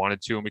him if I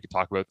wanted to, and we could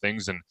talk about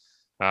things.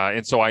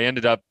 And so I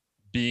ended up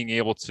being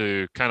able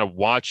to kind of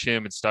watch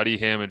him and study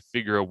him and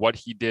figure out what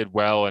he did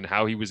well and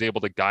how he was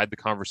able to guide the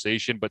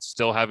conversation, but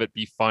still have it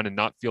be fun and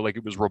not feel like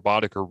it was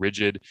robotic or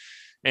rigid.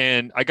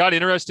 And I got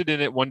interested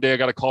in it one day. I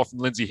got a call from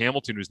Lindsay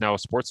Hamilton, who's now a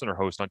SportsCenter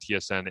host on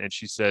TSN, and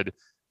she said,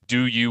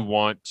 "Do you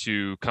want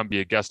to come be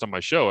a guest on my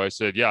show?" I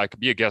said, "Yeah, I could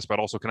be a guest, but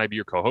also can I be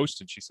your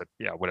co-host?" And she said,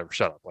 "Yeah, whatever,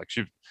 shut up." Like,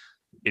 she,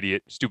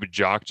 idiot, stupid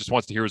jock, just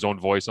wants to hear his own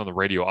voice on the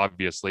radio,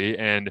 obviously.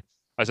 And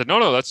I said,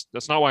 no, that's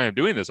not why I'm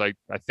doing this. I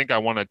think I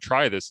want to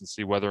try this and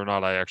see whether or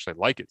not I actually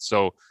like it.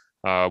 So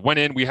went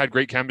in, we had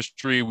great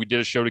chemistry. We did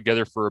a show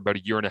together for about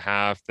a year and a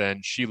half.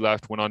 Then she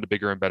left, went on to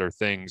bigger and better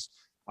things.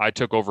 I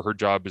took over her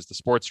job as the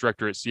sports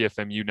director at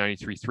CFMU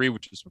 93.3,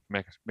 which is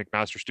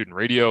McMaster Student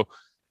Radio.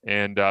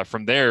 And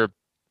from there,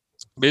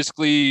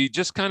 basically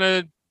just kind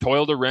of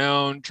toiled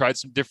around, tried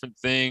some different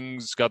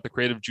things, got the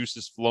creative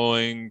juices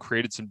flowing,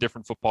 created some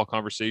different football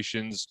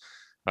conversations,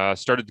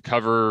 started to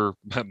cover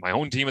my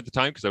own team at the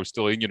time because I was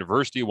still in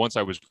university. Once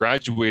I was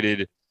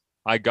graduated,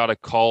 I got a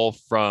call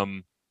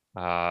from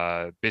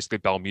basically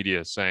Bell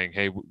Media saying,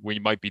 "Hey, we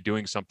might be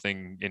doing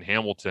something in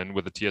Hamilton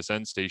with a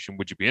TSN station.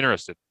 Would you be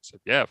interested?" I said,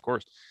 "Yeah, of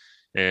course."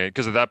 And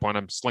because at that point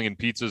I'm slinging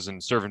pizzas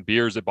and serving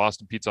beers at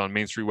Boston Pizza on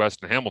Main Street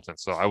West in Hamilton,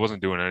 so I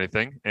wasn't doing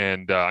anything.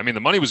 And I mean,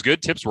 the money was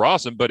good, tips were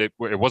awesome, but it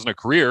wasn't a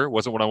career. It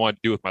wasn't what I wanted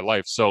to do with my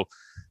life. So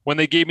when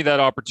they gave me that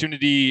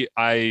opportunity,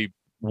 I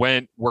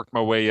went, worked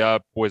my way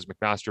up, was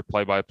McMaster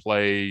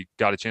play-by-play,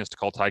 got a chance to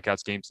call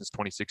Ticats games since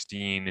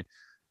 2016.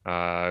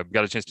 Got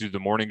a chance to do the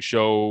morning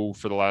show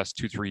for the last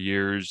 2-3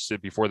 years.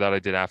 Before that, I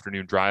did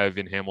afternoon drive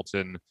in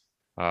Hamilton,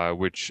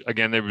 which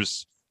again, there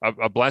was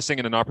a blessing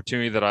and an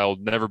opportunity that I'll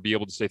never be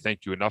able to say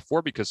thank you enough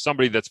for, because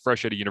somebody that's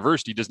fresh out of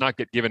university does not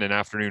get given an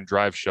afternoon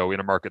drive show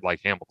in a market like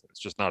Hamilton. It's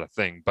just not a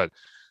thing. But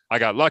I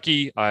got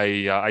lucky.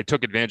 I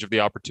took advantage of the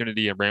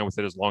opportunity and ran with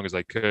it as long as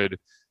I could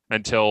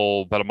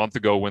until about a month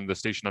ago when the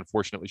station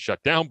unfortunately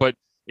shut down. But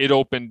it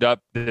opened up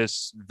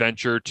this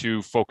venture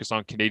to focus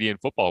on Canadian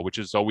football, which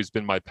has always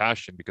been my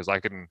passion, because I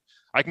can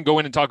go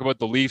in and talk about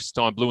the Leafs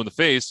till I'm blue in the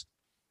face,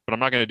 but I'm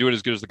not going to do it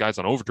as good as the guys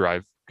on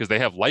Overdrive because they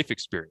have life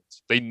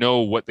experience. They know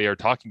what they are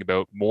talking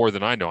about more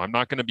than I know. I'm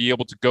not going to be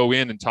able to go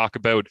in and talk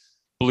about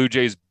Blue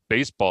Jays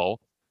baseball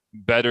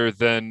better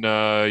than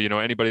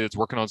anybody that's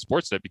working on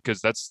Sportsnet,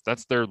 because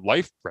that's their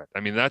life, Brett. I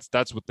mean,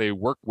 that's what they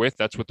work with.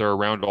 That's what they're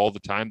around all the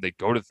time. They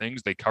go to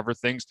things, they cover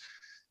things.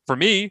 For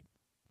me,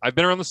 I've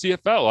been around the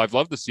CFL. I've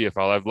loved the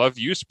CFL. I've loved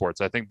U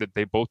Sports. I think that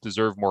they both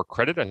deserve more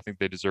credit. I think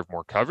they deserve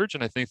more coverage.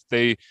 And I think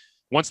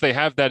once they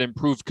have that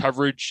improved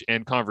coverage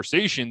and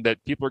conversation, that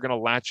people are going to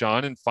latch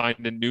on and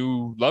find a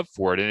new love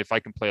for it. And if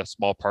I can play a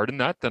small part in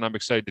that, then I'm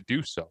excited to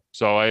do so.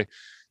 So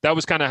that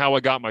was kind of how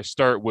I got my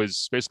start,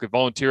 was basically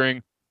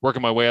volunteering,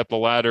 working my way up the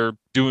ladder,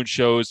 doing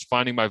shows,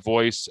 finding my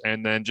voice,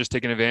 and then just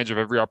taking advantage of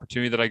every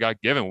opportunity that I got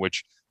given,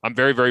 which I'm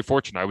very, very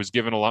fortunate. I was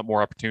given a lot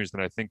more opportunities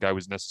than I think I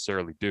was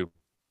necessarily due.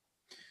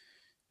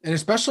 And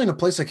especially in a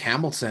place like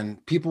Hamilton,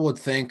 people would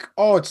think,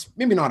 oh, it's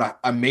maybe not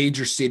a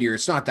major city, or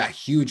it's not that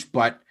huge,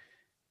 but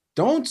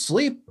don't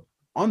sleep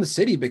on the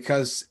city,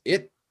 because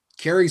it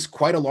carries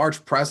quite a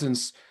large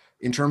presence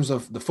in terms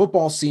of the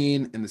football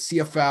scene and the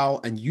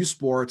CFL and U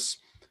Sports.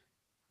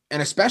 And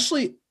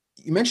especially,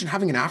 you mentioned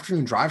having an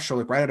afternoon drive show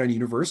like right out of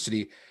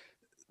university.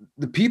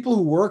 The people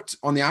who worked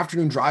on the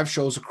afternoon drive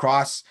shows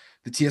across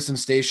the TSN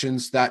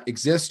stations that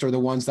exist, or the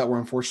ones that were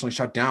unfortunately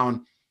shut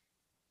down,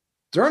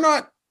 they're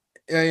not,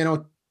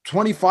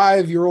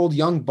 25-year-old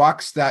young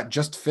bucks that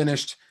just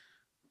finished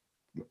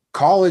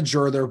college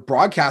or their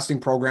broadcasting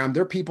program.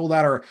 They're people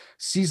that are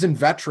seasoned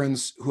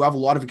veterans who have a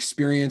lot of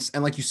experience.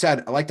 And like you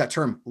said, I like that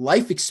term,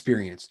 life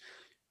experience,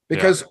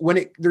 because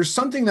there's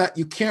something that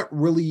you can't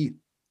really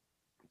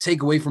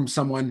take away from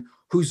someone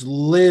who's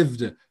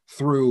lived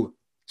through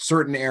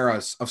certain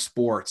eras of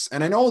sports.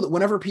 And I know that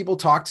whenever people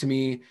talk to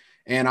me,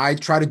 and I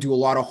try to do a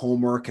lot of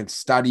homework and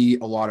study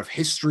a lot of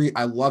history,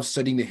 I love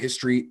studying the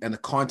history and the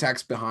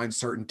context behind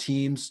certain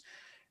teams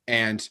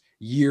and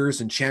years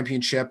and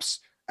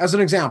championships. As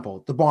an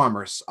example, the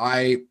Bombers.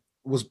 I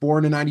was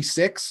born in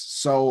 96,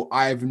 so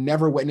I've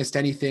never witnessed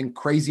anything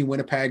crazy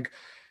Winnipeg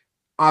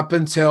up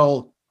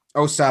until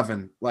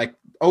 07. Like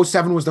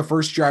 07 was the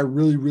first year I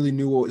really, really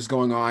knew what was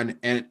going on.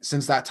 And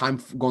since that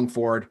time going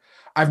forward,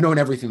 I've known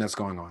everything that's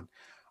going on.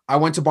 I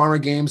went to Bomber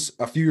games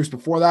a few years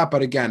before that,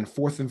 but again,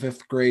 4th and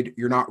 5th grade,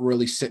 you're not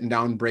really sitting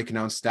down, breaking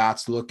down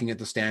stats, looking at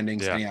the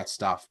standings, any of that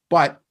stuff.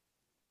 But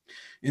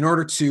in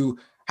order to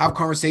have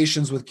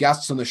conversations with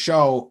guests on the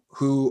show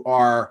who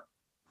are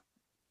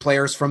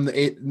players from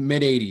the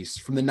mid 80s,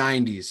 from the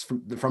 90s,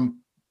 from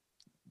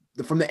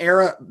the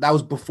era that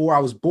was before I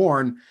was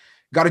born,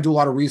 got to do a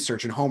lot of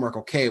research and homework.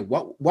 Okay,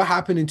 what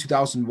happened in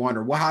 2001,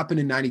 or what happened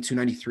in 92,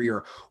 93,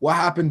 or what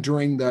happened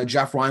during the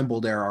Jeff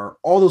Reinbold era, or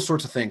all those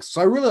sorts of things.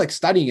 So I really like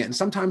studying it. And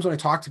sometimes when I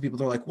talk to people,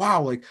 they're like,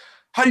 wow, like,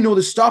 how do you know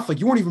this stuff? Like,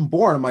 you weren't even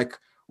born. I'm like,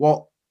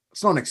 well,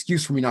 it's not an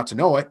excuse for me not to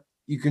know it.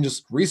 You can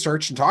just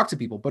research and talk to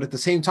people. But at the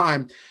same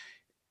time,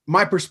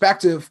 my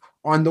perspective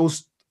on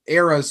those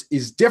eras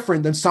is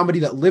different than somebody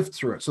that lived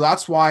through it. So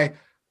that's why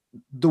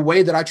the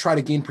way that I try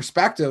to gain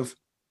perspective,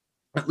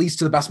 at least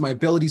to the best of my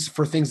abilities,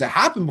 for things that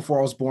happened before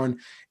I was born,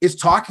 is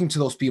talking to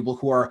those people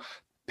who are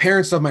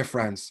parents of my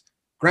friends,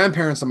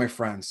 grandparents of my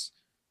friends,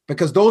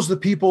 because those are the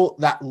people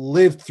that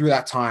lived through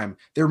that time.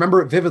 They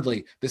remember it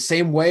vividly, the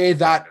same way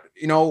that,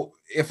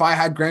 if I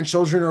had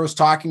grandchildren or was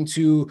talking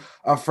to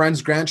a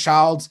friend's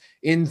grandchild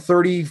in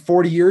 30,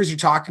 40 years, you're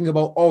talking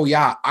about, oh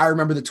yeah, I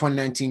remember the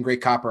 2019 Grey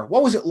Cupper.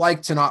 What was it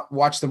like to not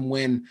watch them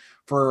win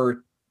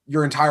for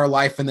your entire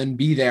life and then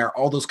be there,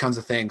 all those kinds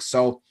of things.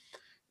 So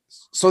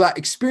that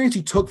experience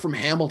you took from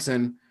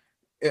Hamilton,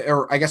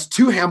 or I guess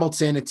to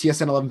Hamilton at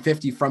TSN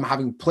 1150, from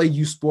having played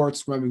U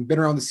Sports, from having been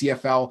around the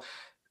CFL,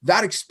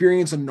 that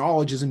experience and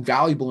knowledge is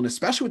invaluable. And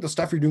especially with the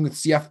stuff you're doing with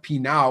CFP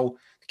now,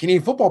 the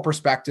Canadian football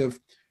perspective,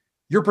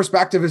 your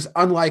perspective is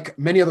unlike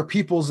many other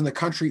people's in the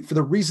country for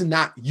the reason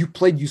that you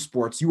played U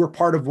Sports. You were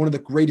part of one of the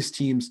greatest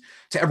teams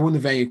to ever win the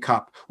Vanier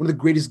Cup, one of the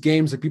greatest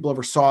games that people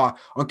ever saw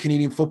on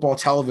Canadian football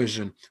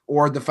television,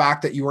 or the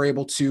fact that you were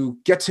able to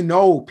get to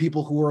know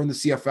people who are in the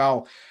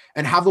CFL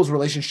and have those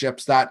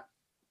relationships that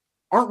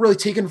aren't really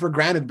taken for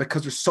granted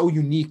because they're so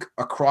unique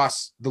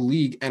across the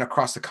league and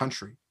across the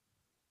country.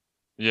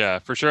 Yeah,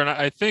 for sure. And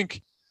I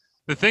think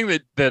the thing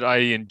that I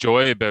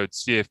enjoy about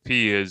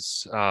CFP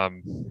is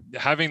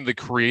having the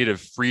creative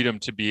freedom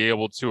to be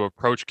able to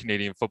approach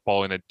Canadian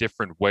football in a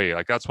different way.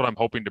 Like, that's what I'm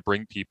hoping to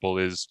bring people,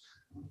 is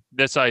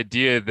this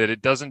idea that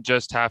it doesn't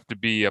just have to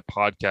be a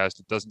podcast.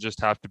 It doesn't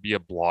just have to be a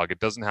blog. It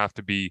doesn't have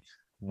to be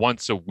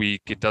once a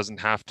week. It doesn't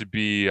have to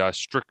be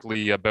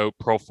strictly about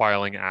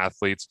profiling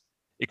athletes.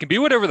 It can be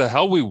whatever the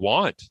hell we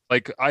want.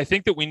 Like, I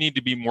think that we need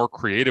to be more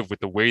creative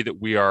with the way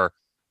that we are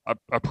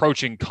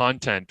approaching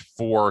content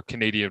for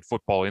Canadian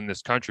football in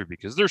this country,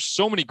 because there's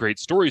so many great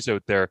stories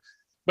out there,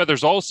 but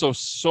there's also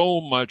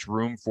so much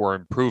room for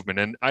improvement.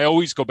 And I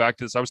always go back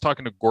to this. I was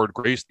talking to Gord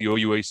Grace, the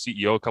OUA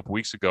CEO, a couple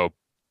weeks ago,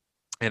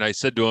 and I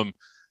said to him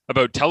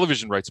about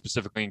television rights,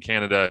 specifically in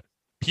Canada.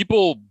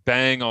 People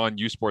bang on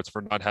U Sports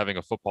for not having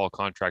a football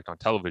contract on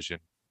television,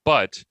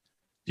 but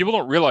people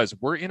don't realize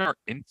we're in our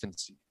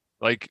infancy.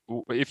 Like,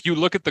 if you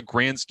look at the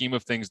grand scheme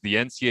of things, the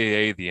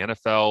NCAA, the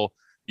NFL,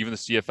 even the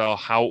CFL,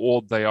 how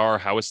old they are,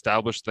 how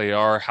established they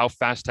are, how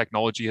fast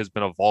technology has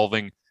been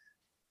evolving.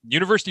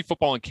 University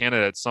football in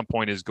Canada at some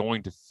point is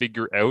going to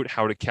figure out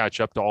how to catch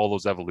up to all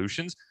those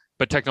evolutions.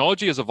 But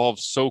technology has evolved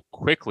so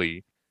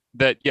quickly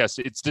that, yes,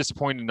 it's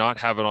disappointing to not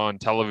have it on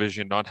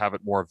television, not have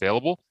it more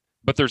available.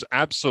 But there's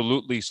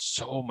absolutely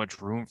so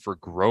much room for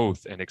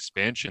growth and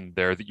expansion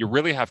there that you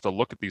really have to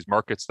look at these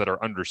markets that are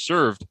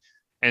underserved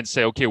and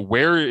say, okay,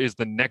 where is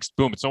the next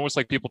boom? It's almost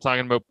like people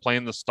talking about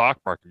playing the stock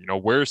market.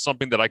 Where's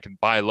something that I can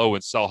buy low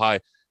and sell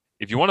high?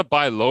 If you want to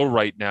buy low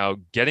right now,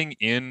 getting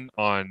in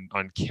on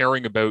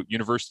caring about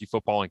university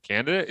football in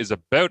Canada is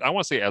about, I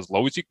want to say, as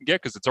low as you can get,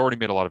 because it's already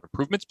made a lot of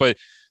improvements, but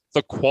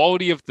the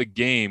quality of the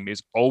game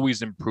is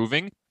always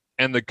improving,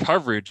 and the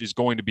coverage is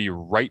going to be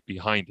right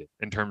behind it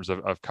in terms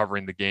of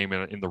covering the game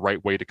in the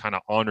right way to kind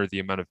of honor the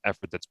amount of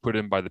effort that's put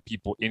in by the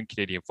people in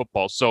Canadian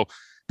football. So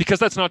because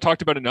that's not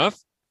talked about enough,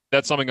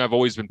 that's something I've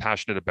always been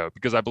passionate about,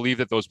 because I believe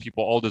that those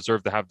people all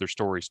deserve to have their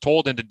stories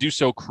told, and to do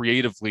so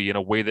creatively in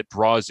a way that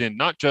draws in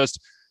not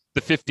just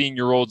the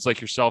 15-year-olds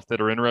like yourself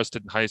that are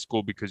interested in high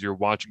school because you're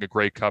watching a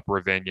Grey Cup or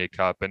a Vanier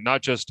Cup, and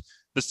not just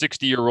the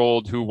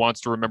 60-year-old who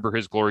wants to remember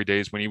his glory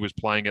days when he was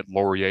playing at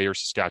Laurier or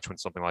Saskatchewan,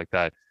 something like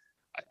that.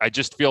 I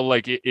just feel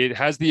like it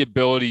has the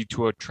ability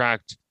to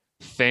attract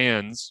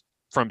fans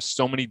from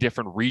so many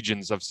different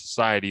regions of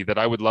society that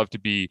I would love to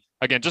be,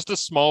 again, just a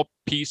small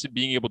piece of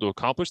being able to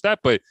accomplish that.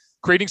 But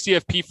creating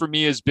CFP for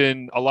me has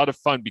been a lot of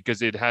fun,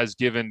 because it has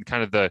given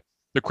kind of the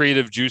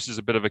creative juices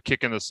a bit of a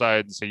kick in the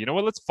side and say, you know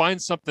what, let's find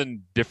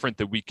something different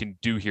that we can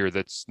do here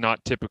that's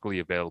not typically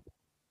available.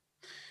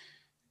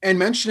 And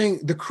mentioning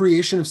the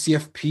creation of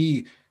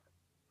CFP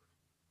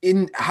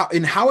in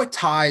how it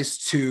ties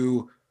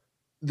to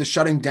the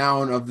shutting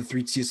down of the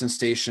 3 TSN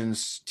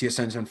stations,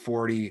 TSN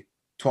 1040,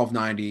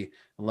 1290,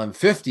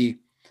 1150,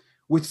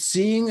 with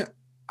seeing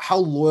how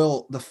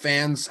loyal the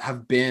fans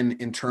have been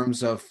in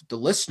terms of the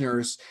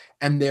listeners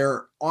and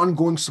their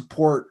ongoing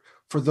support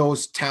for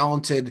those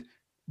talented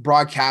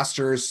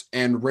broadcasters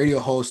and radio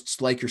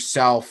hosts like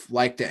yourself,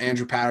 like the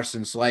Andrew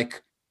Pattersons,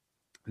 like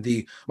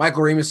the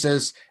Michael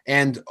Remuses,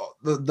 and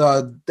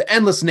the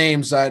endless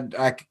names. I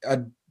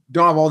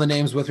don't have all the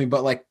names with me,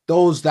 but like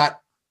those that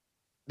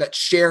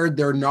shared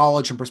their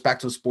knowledge and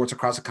perspective of sports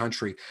across the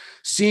country.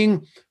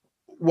 Seeing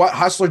what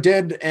Hustler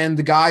did and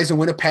the guys in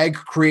Winnipeg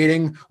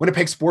creating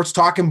Winnipeg Sports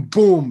Talk, and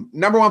boom,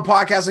 #1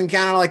 podcast in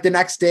Canada, like the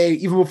next day,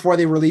 even before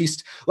they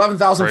released,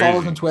 11,000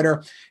 followers on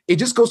Twitter. It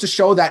just goes to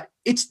show that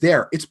it's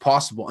there, it's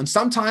possible. And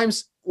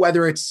sometimes,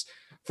 whether it's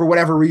for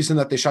whatever reason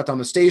that they shut down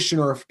the station,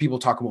 or if people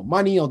talk about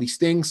money, all these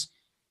things,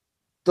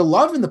 the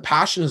love and the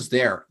passion is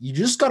there. You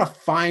just got to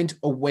find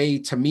a way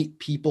to meet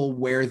people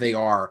where they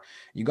are.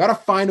 You got to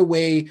find a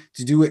way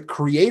to do it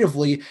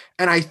creatively.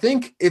 And I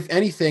think, if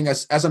anything,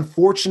 as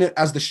unfortunate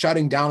as the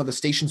shutting down of the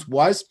stations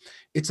was,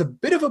 it's a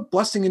bit of a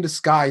blessing in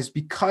disguise,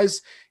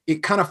 because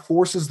it kind of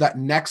forces that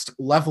next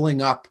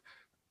leveling up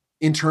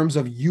in terms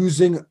of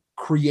using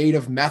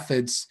creative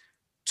methods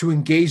to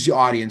engage the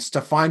audience, to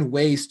find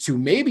ways to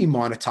maybe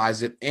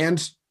monetize it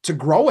and to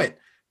grow it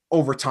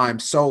over time.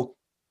 So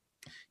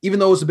even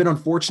though it's a bit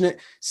unfortunate,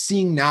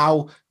 seeing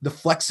now the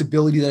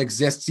flexibility that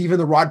exists, even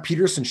the Rod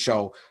Peterson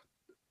show,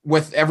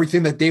 with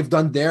everything that they've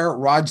done there,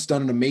 Rod's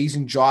done an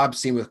amazing job.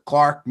 Same with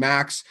Clark,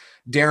 Max,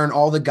 Darren,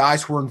 all the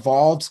guys who are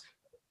involved.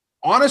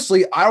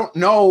 Honestly, I don't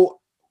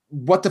know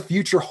what the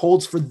future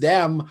holds for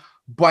them,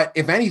 but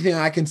if anything,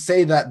 I can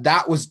say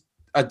that was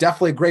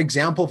definitely a great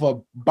example of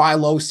a buy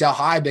low, sell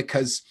high,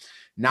 because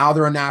now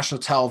they're on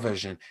national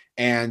television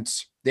and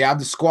they have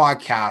the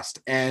squad cast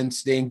and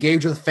they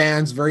engage with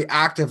fans very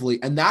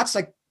actively. And that's,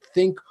 I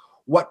think,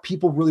 what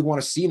people really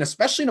want to see. And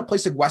especially in a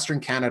place like Western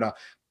Canada,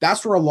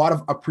 that's where a lot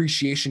of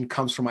appreciation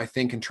comes from, I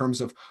think, in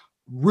terms of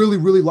really,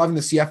 really loving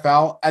the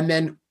CFL. And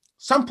then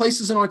some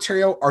places in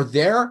Ontario are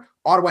there,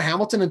 Ottawa,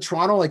 Hamilton, and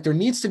Toronto. Like, there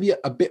needs to be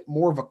a bit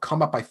more of a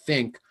come up, I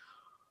think.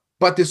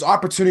 But this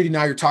opportunity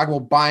now, you're talking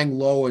about buying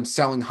low and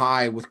selling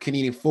high with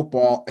Canadian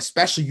football,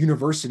 especially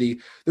university,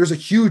 there's a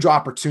huge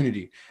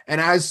opportunity.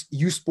 And as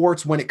U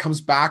Sports, when it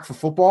comes back for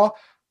football,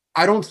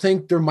 I don't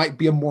think there might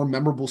be a more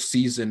memorable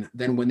season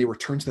than when they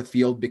return to the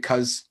field,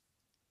 because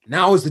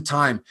now is the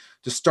time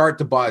to start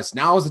the buzz.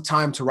 Now is the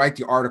time to write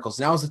the articles.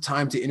 Now is the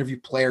time to interview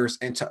players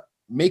and to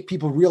make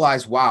people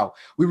realize, wow,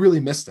 we really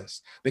missed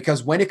this.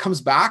 Because when it comes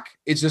back,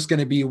 it's just going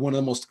to be one of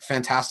the most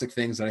fantastic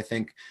things that I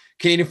think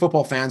Canadian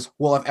football fans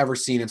will have ever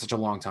seen in such a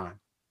long time.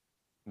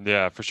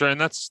 Yeah, for sure.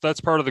 And that's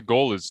part of the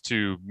goal, is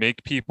to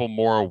make people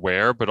more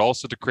aware, but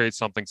also to create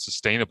something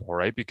sustainable,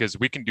 right? Because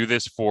we can do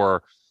this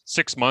for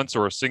 6 months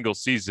or a single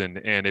season,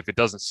 and if it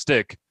doesn't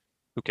stick,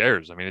 who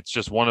cares? I mean, it's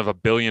just one of a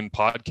billion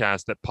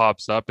podcasts that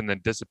pops up and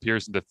then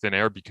disappears into thin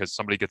air because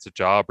somebody gets a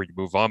job or you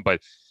move on.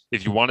 But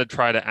if you want to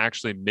try to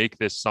actually make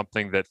this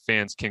something that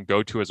fans can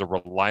go to as a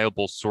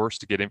reliable source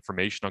to get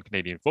information on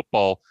Canadian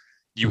football,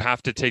 you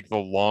have to take the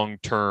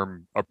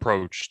long-term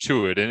approach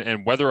to it.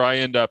 And whether I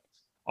end up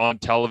on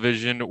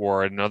television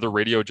or another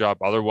radio job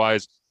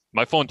otherwise,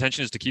 my full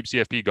intention is to keep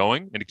CFP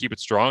going and to keep it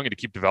strong and to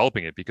keep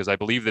developing it, because I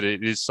believe that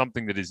it is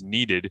something that is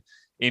needed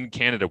in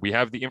Canada. We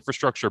have the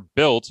infrastructure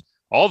built.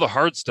 All the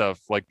hard stuff,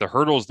 like the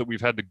hurdles that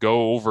we've had to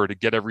go over to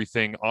get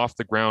everything off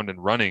the ground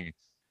and running,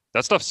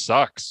 that stuff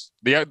sucks.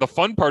 The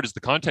fun part is the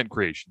content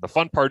creation. The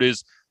fun part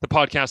is the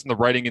podcast and the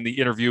writing and the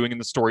interviewing and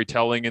the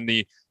storytelling and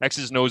the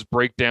X's and O's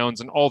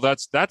breakdowns and all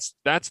that's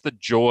the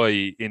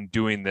joy in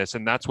doing this.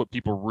 And that's what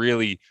people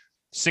really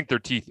sink their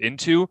teeth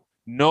into.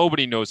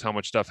 Nobody knows how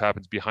much stuff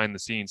happens behind the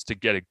scenes to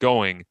get it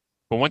going.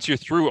 But once you're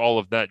through all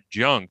of that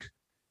junk,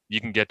 you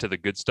can get to the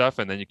good stuff.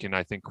 And then you can,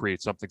 I think,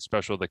 create something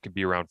special that can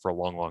be around for a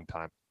long, long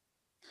time.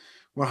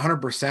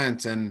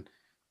 100%. And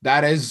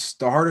that is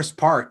the hardest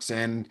part.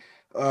 And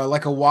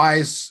like a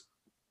wise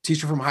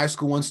teacher from high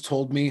school once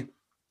told me,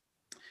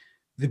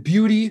 the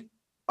beauty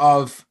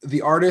of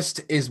the artist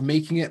is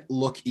making it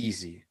look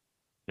easy.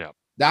 Yeah.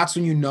 That's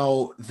when you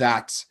know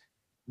that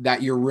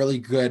you're really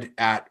good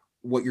at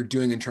what you're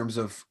doing in terms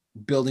of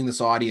building this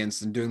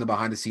audience and doing the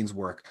behind the scenes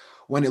work.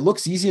 When it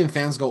looks easy and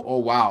fans go, oh,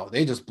 wow,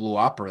 they just blew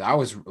up, or that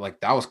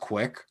was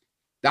quick.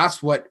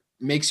 That's what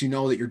makes you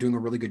know that you're doing a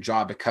really good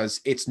job, because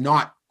it's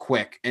not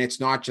quick and it's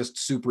not just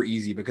super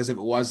easy, because if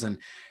it was, then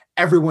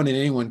everyone and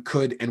anyone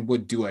could and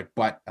would do it,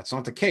 but that's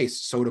not the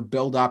case. So to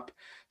build up,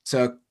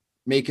 to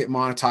make it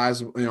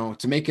monetize,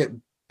 to make it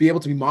be able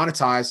to be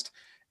monetized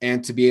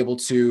and to be able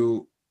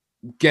to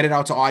get it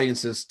out to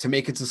audiences, to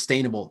make it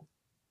sustainable,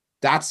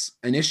 that's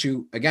an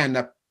issue, again,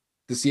 that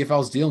the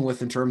CFL is dealing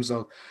with in terms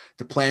of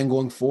the plan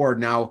going forward.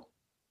 Now,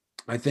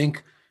 I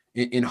think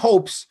in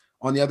hopes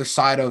on the other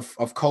side of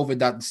COVID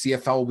that the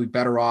CFL will be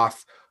better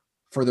off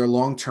for their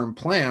long-term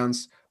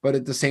plans. But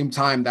at the same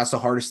time, that's the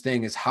hardest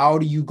thing, is how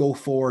do you go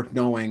forward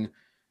knowing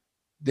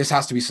this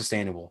has to be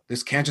sustainable?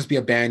 This can't just be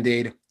a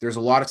Band-Aid. There's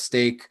a lot at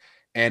stake.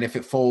 And if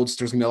it folds,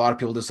 there's gonna be a lot of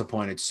people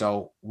disappointed.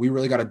 So we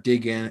really got to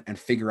dig in and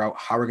figure out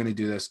how we're going to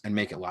do this and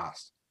make it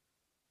last.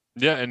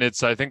 Yeah. And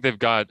I think they've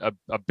got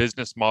a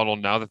business model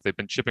now that they've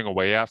been chipping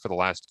away at for the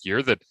last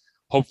year that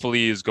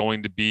hopefully is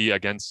going to be,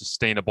 again,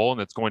 sustainable,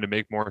 and it's going to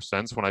make more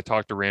sense. When I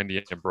talked to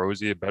Randy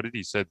Ambrosie about it,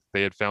 he said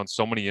they had found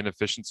so many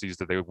inefficiencies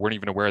that they weren't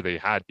even aware they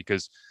had,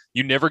 because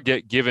you never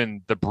get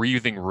given the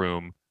breathing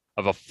room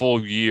of a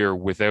full year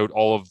without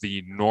all of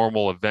the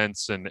normal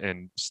events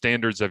and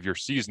standards of your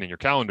season and your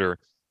calendar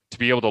to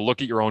be able to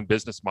look at your own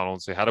business model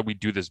and say, how do we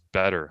do this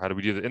better? How do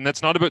we do that? And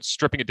that's not about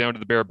stripping it down to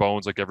the bare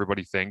bones like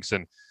everybody thinks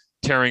and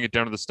tearing it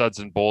down to the studs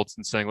and bolts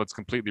and saying, let's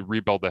completely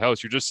rebuild the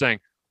house. You're just saying,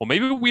 well,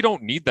 maybe we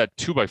don't need that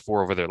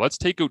 2x4 over there. Let's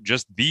take out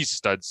just these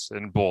studs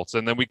and bolts,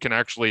 and then we can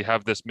actually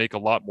have this make a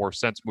lot more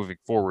sense moving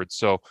forward.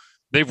 So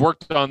they've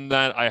worked on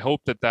that. I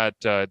hope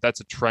that's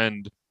a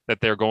trend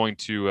that they're going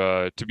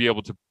to be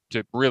able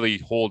to really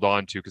hold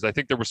on to, because I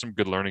think there were some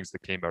good learnings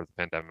that came out of the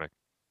pandemic.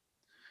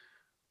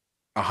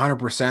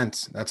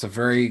 100%. That's a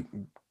very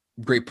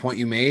great point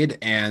you made.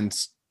 And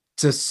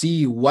to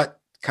see what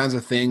kinds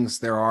of things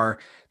there are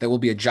that will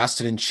be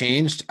adjusted and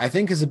changed, I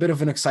think is a bit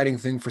of an exciting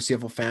thing for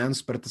CFL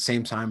fans. But at the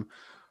same time,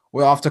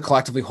 we'll have to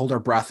collectively hold our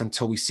breath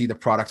until we see the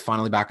product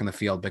finally back in the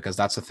field, because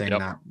that's the thing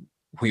that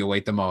we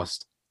await the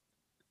most.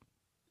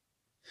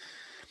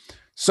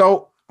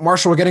 So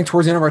Marshall, we're getting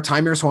towards the end of our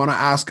time here, so I want to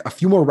ask a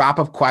few more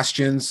wrap-up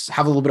questions,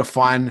 have a little bit of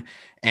fun,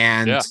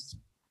 and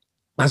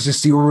let's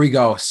just see where we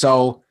go.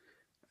 So,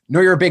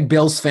 know you're a big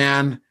Bills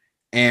fan,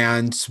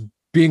 and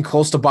being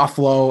close to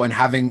Buffalo and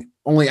having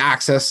only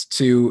access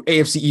to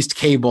AFC East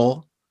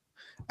cable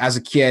as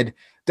a kid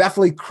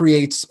definitely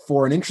creates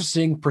for an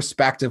interesting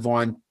perspective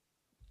on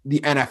the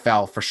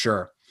NFL for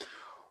sure.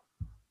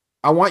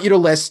 I want you to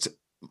list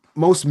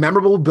most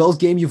memorable Bills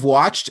game you've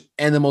watched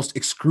and the most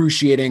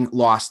excruciating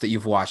loss that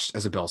you've watched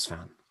as a Bills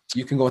fan.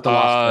 You can go with the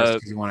loss first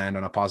because you want to end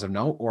on a positive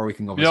note, or we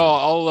can go.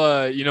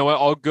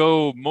 I'll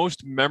go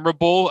most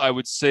memorable. I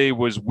would say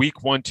was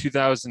Week 1,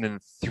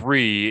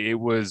 2003. It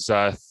was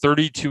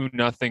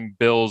 32-0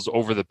 Bills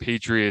over the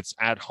Patriots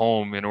at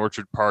home in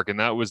Orchard Park, and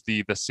that was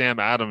the Sam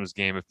Adams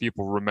game. If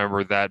people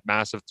remember that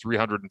massive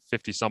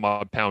 350 some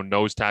odd pound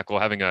nose tackle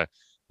having a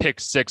pick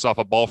six off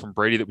a ball from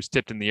Brady that was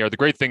tipped in the air. The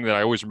great thing that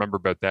I always remember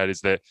about that is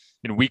that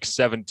in week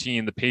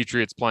 17, the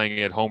Patriots playing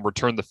at home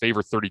returned the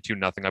favor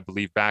 32-0, I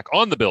believe, back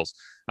on the Bills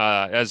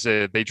as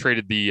they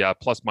traded the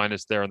plus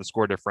minus there on the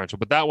score differential.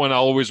 But that one I'll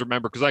always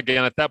remember because,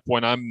 again, at that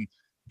point, I'm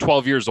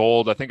 12 years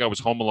old. I think I was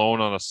home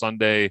alone on a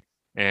Sunday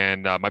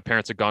and my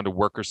parents had gone to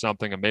work or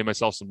something. I made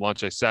myself some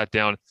lunch. I sat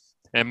down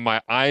and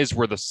my eyes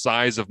were the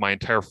size of my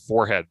entire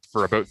forehead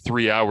for about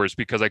 3 hours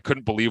because I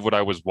couldn't believe what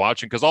I was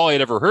watching because all I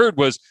had ever heard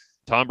was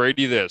Tom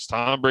Brady this,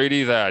 Tom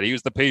Brady that. He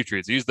was the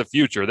Patriots. He's the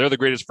future. They're the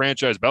greatest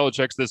franchise.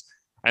 Belichick's this.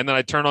 And then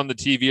I turn on the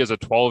TV as a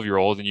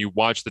 12-year-old and you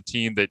watch the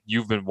team that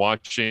you've been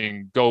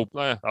watching go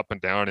up and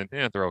down and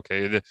they're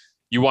okay.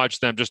 You watch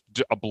them just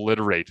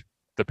obliterate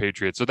the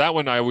Patriots. So that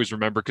one I always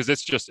remember because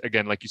it's just,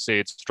 again, like you say,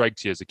 it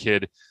strikes you as a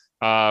kid.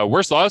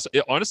 Worst loss,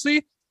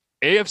 honestly,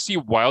 AFC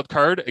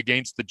wildcard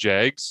against the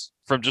Jags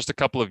from just a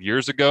couple of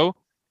years ago.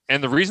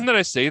 And the reason that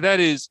I say that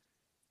is,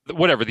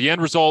 whatever, the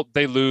end result,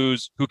 they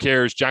lose. Who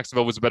cares?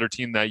 Jacksonville was a better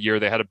team that year.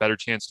 They had a better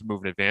chance to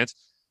move in advance.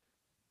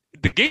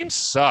 The game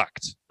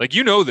sucked. Like,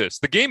 you know this.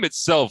 The game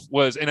itself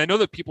was, and I know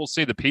that people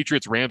say the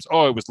Patriots-Rams,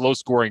 it was low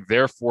scoring,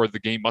 therefore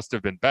the game must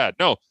have been bad.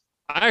 No,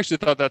 I actually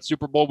thought that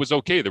Super Bowl was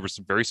okay. There was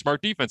some very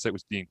smart defense that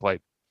was being played.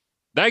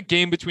 That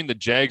game between the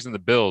Jags and the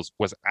Bills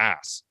was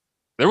ass.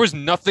 There was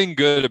nothing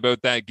good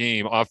about that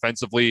game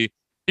offensively.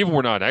 People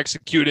were not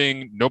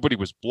executing. Nobody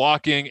was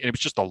blocking. And it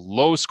was just a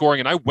low scoring.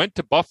 And I went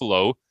to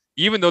Buffalo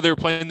even though they were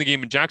playing the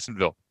game in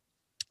Jacksonville.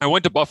 I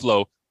went to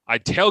Buffalo. I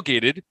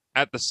tailgated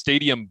at the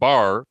stadium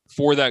bar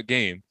for that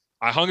game.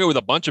 I hung out with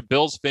a bunch of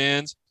Bills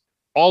fans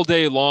all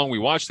day long. We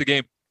watched the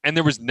game, and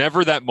there was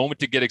never that moment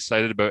to get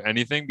excited about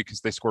anything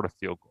because they scored a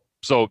field goal.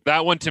 So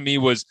that one to me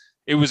was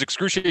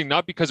excruciating,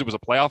 not because it was a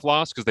playoff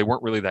loss, because they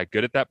weren't really that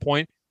good at that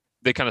point.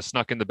 They kind of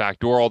snuck in the back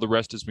door, all the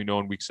rest, as we know,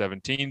 in week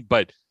 17.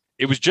 But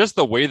it was just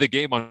the way the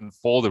game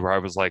unfolded where I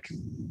was like,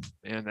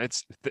 man,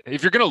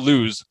 if you're going to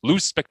lose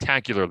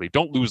spectacularly.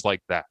 Don't lose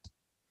like that.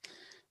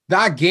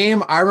 That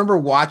game, I remember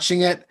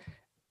watching it,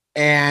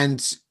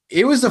 and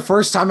it was the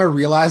first time I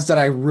realized that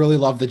I really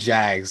love the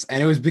Jags.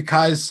 And it was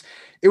because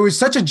it was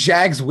such a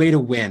Jags way to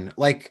win.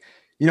 Like,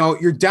 you know,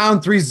 you're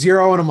down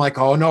 3-0, and I'm like,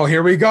 oh, no,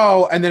 here we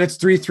go. And then it's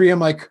 3-3. I'm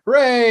like,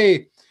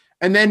 hooray.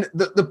 And then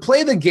the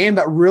play of the game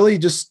that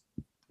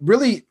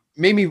really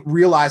made me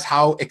realize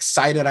how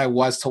excited I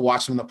was to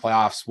watch them in the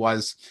playoffs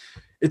was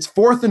it's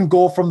 4th and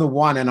goal from the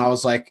 1. And I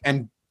was like,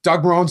 and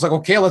Doug Marone's like,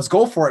 okay, let's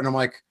go for it. And I'm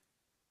like,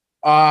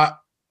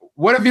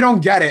 what if you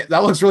don't get it?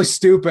 That looks really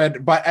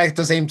stupid. But at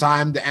the same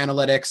time, the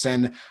analytics,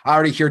 and I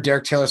already hear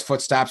Derek Taylor's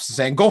footsteps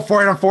saying, go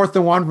for it on 4th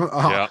and 1,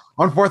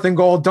 on 4th and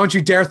goal. Don't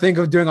you dare think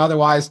of doing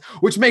otherwise,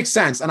 which makes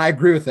sense. And I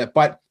agree with it.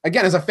 But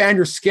again, as a fan,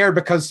 you're scared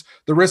because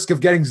the risk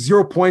of getting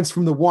 0 points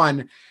from the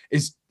 1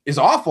 is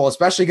awful,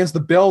 especially against the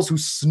Bills who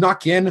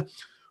snuck in.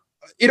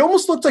 It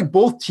almost looked like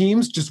both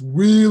teams just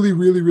really,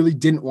 really, really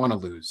didn't want to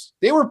lose.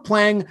 They were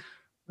playing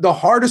the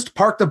hardest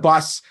park the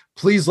bus,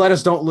 please let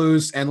us don't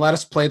lose, and let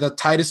us play the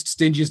tightest,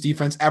 stingiest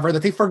defense ever,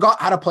 that they forgot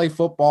how to play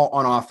football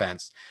on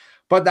offense.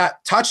 But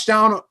that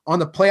touchdown on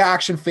the play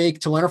action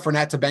fake to Leonard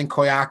Fournette to Ben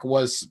Koyak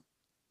was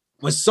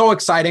so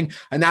exciting,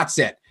 and that's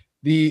it.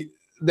 The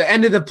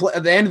end of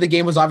the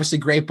game was obviously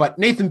great, but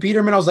Nathan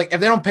Peterman, I was like,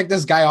 if they don't pick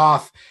this guy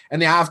off and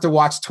they have to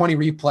watch 20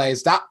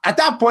 replays, at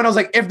that point, I was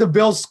like, if the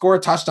Bills score a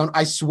touchdown,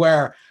 I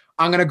swear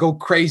I'm going to go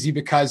crazy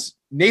because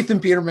Nathan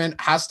Peterman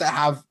has to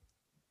have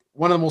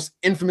one of the most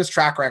infamous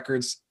track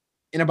records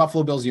in a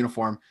Buffalo Bills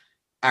uniform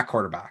at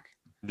quarterback.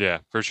 Yeah,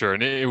 for sure.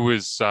 And it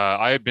was,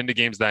 I had been to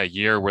games that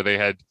year where they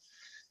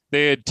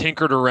had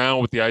tinkered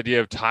around with the idea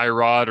of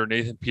Tyrod or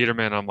Nathan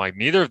Peterman. I'm like,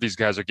 neither of these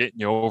guys are getting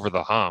you over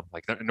the hump.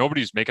 Like,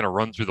 nobody's making a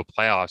run through the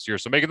playoffs here.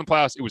 So making the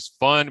playoffs, it was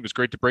fun. It was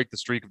great to break the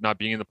streak of not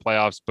being in the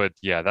playoffs. But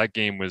yeah, that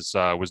game was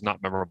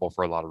not memorable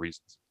for a lot of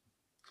reasons.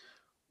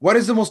 What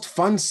is the most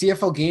fun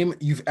CFL game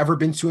you've ever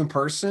been to in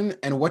person?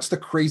 And what's the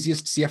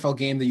craziest CFL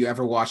game that you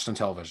ever watched on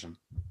television?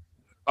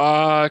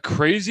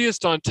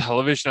 Craziest on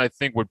television, I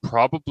think, would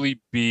probably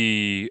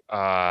be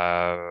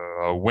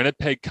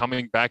Winnipeg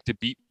coming back to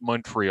beat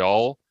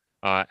Montreal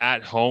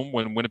at home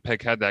when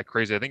Winnipeg had that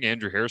crazy. I think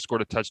Andrew Harris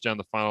scored a touchdown in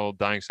the final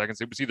dying seconds.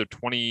 It was either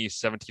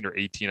 2017 or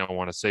 18, I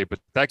want to say, but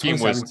that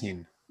game was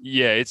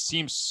Yeah, it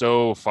seems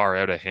so far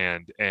out of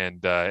hand,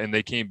 and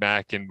they came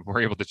back and were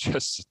able to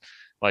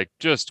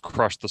just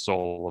crush the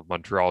soul of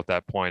Montreal at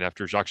that point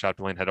after Jacques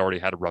Chapelain had already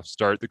had a rough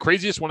start. The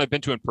craziest one I've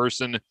been to in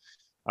person,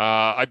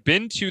 I've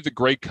been to the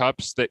Grey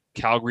Cups that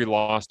Calgary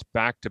lost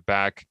back to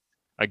back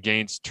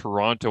against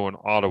Toronto and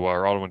Ottawa,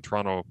 or Ottawa and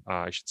Toronto,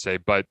 I should say.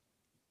 But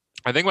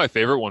I think my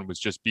favorite one was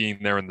just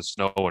being there in the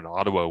snow in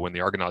Ottawa when the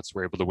Argonauts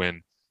were able to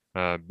win,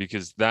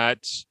 because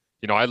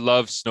I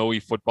love snowy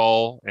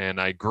football,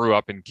 and I grew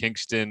up in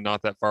Kingston,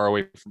 not that far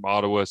away from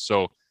Ottawa.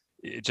 So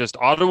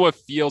Ottawa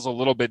feels a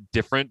little bit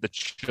different. The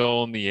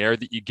chill in the air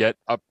that you get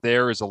up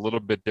there is a little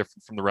bit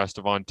different from the rest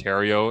of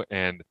Ontario.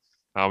 And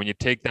when you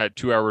take that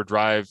 2-hour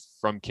drive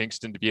from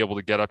Kingston to be able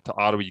to get up to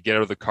Ottawa, you get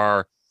out of the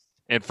car.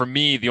 And for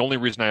me, the only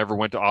reason I ever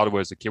went to Ottawa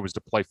as a kid was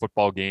to play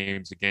football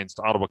games against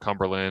Ottawa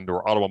Cumberland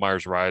or Ottawa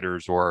Myers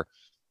Riders, or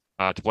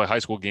to play high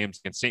school games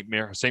against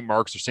St.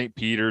 Mark's or St.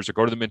 Peter's, or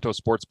go to the Minto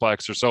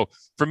Sportsplex. Or so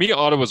for me,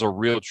 Ottawa's a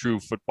real true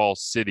football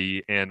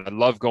city, and I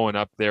love going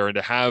up there. And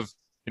to have,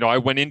 I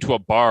went into a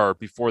bar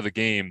before the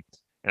game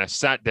and I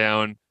sat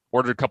down,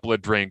 ordered a couple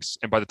of drinks.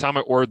 And by the time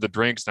I ordered the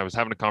drinks and I was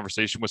having a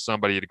conversation with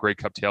somebody at a Grey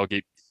Cup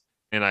tailgate,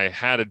 and I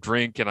had a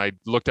drink and I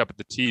looked up at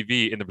the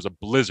TV and there was a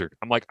blizzard.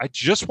 I'm like, I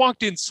just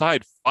walked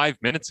inside 5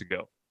 minutes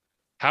ago.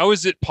 How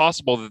is it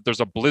possible that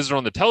there's a blizzard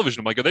on the television?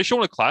 I'm like, are they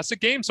showing a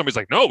classic game? Somebody's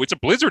like, no, it's a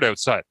blizzard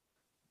outside.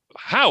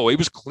 How? It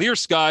was clear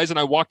skies and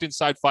I walked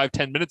inside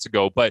 5-10 minutes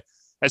ago. But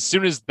as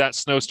soon as that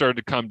snow started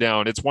to come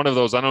down, it's one of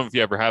those, I don't know if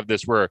you ever have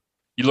this, where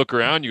you look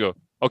around, you go,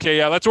 okay,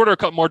 yeah, let's order a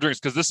couple more drinks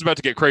because this is about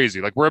to get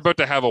crazy. Like, we're about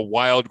to have a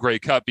wild Grey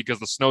Cup because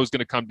the snow is going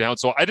to come down.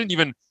 So I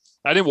didn't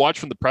watch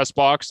from the press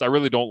box. I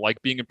really don't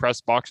like being in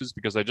press boxes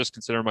because I just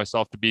consider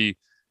myself to be,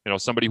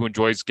 somebody who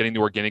enjoys getting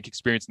the organic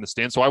experience in the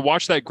stand. So I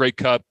watched that Grey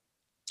Cup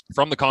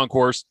from the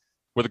concourse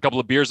with a couple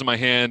of beers in my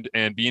hand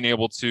and being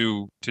able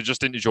to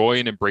just enjoy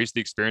and embrace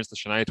the experience, the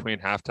Shania Twain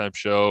halftime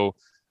show,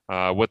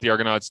 what the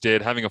Argonauts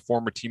did, having a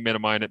former teammate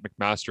of mine at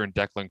McMaster and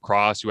Declan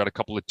Cross, who had a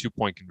couple of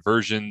 2-point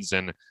conversions,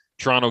 and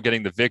Toronto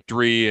getting the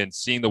victory, and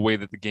seeing the way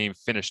that the game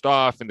finished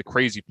off and the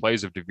crazy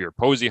plays of DeVere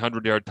Posey,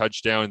 100-yard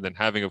touchdown, and then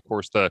having, of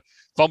course, the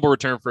fumble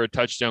return for a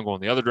touchdown going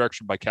the other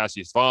direction by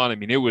Cassius Vaughn. I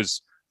mean,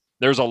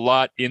 there's a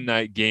lot in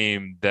that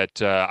game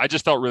that I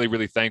just felt really,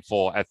 really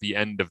thankful at the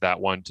end of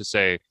that one to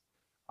say,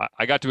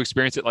 I got to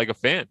experience it like a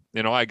fan.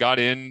 I got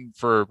in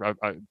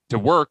to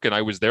work and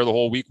I was there the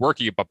whole week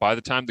working, but by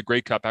the time the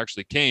Grey Cup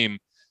actually came,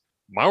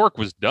 my work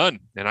was done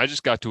and I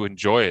just got to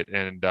enjoy it.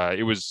 And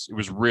it was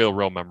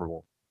real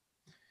memorable.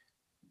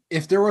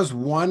 If there was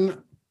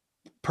one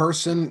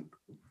person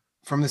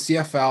from the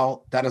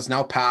CFL that has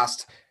now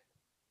passed,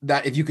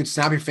 that if you could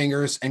snap your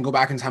fingers and go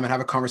back in time and have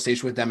a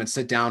conversation with them and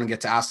sit down and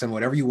get to ask them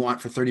whatever you want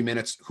for 30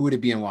 minutes, who would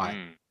it be and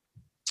why?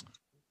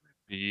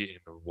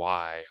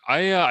 Why?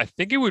 I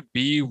think it would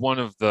be one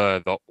of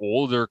the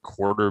older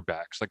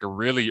quarterbacks, like a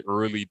really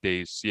early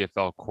days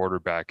CFL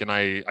quarterback. And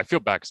I feel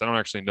bad because I don't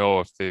actually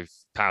know if they've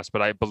passed,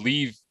 but I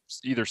believe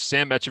either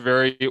Sam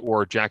Echeverry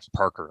or Jackson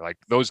Parker, like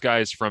those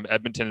guys from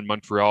Edmonton and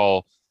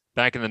Montreal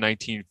back in the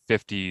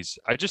 1950s.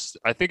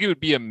 I think it would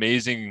be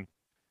amazing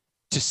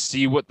to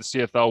see what the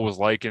CFL was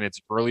like in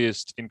its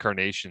earliest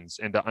incarnations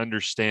and to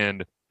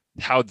understand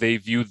how they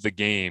viewed the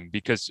game,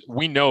 because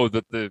we know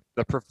that the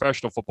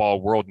professional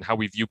football world and how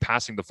we view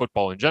passing the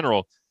football in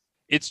general,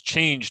 it's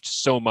changed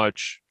so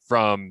much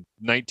from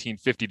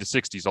 1950 to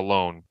 60s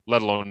alone,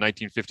 let alone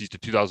 1950s to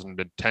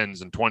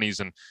 2010s and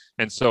 20s.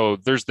 And so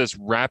there's this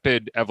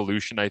rapid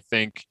evolution, I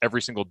think,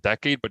 every single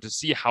decade, but to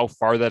see how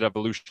far that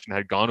evolution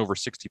had gone over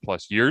 60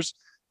 plus years,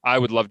 I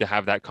would love to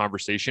have that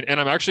conversation. And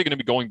I'm actually going to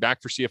be going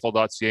back for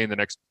CFL.ca in the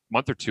next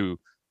month or two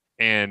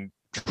and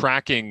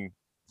tracking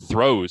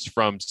throws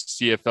from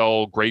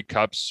CFL Grey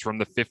Cups from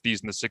the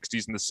 50s and the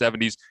 60s and the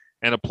 70s,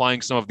 and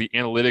applying some of the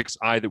analytics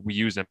eye that we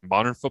use in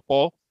modern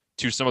football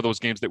to some of those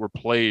games that were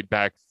played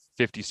back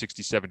 50,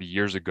 60, 70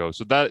 years ago.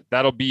 So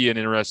that'll be an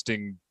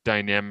interesting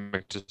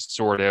dynamic to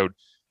sort out.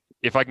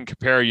 If I can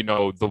compare,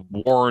 the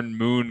Warren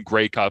Moon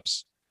Grey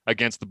Cups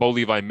against the Bo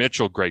Levi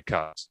Mitchell Grey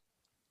Cups,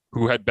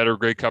 who had better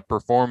Grey Cup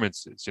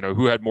performances,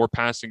 who had more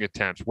passing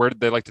attempts, where did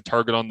they like to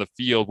target on the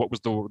field, what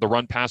was the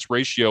run pass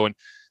ratio, and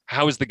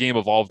how has the game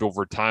evolved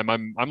over time?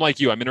 I'm like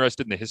you. I'm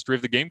interested in the history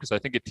of the game because I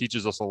think it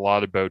teaches us a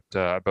lot about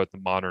the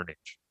modern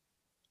age.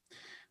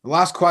 The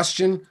last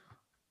question: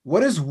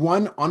 what is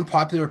one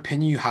unpopular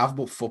opinion you have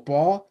about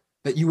football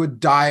that you would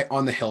die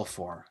on the hill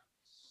for?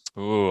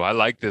 Ooh, I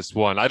like this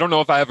one. I don't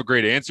know if I have a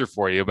great answer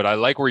for you, but I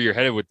like where you're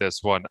headed with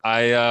this one.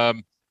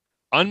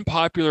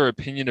 Unpopular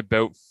opinion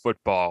about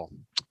football.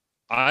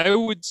 I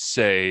would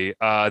say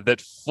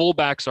that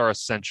fullbacks are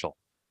essential.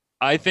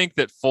 I think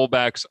that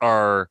fullbacks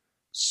are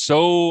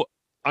so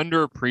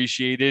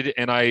underappreciated,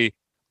 and I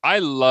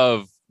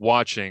love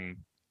watching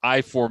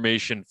I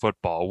formation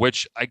football,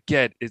 which I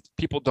get is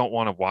people don't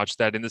want to watch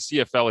that. In the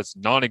CFL, it's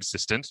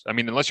non-existent. I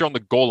mean, unless you're on the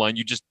goal line,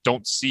 you just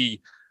don't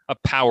see a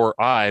power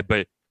I.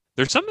 But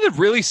there's something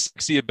really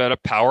sexy about a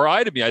power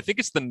I to me. I think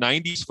it's the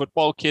 90s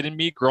football kid in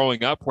me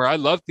growing up, where I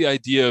love the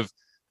idea of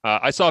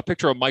I saw a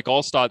picture of Mike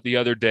Allstott the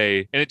other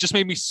day, and it just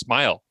made me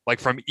smile, like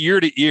from ear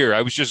to ear.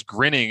 I was just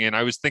grinning, and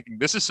I was thinking,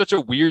 this is such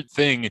a weird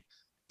thing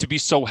to be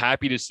so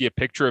happy to see a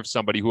picture of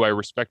somebody who I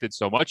respected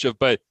so much of.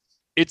 But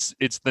it's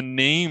the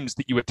names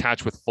that you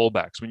attach with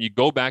fullbacks. When you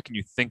go back and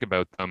you think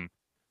about them,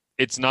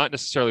 it's not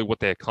necessarily what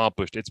they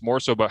accomplished. It's more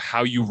so about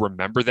how you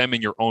remember them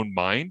in your own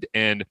mind.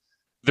 And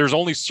there's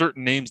only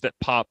certain names that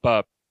pop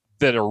up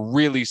that are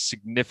really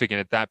significant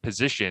at that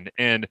position.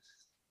 And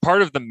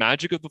part of the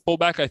magic of the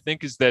fullback, I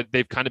think, is that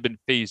they've kind of been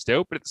phased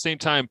out. But at the same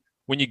time,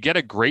 when you get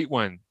a great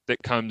one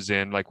that comes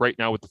in, like right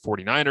now what the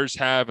 49ers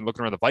have, and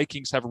looking around, the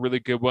Vikings have a really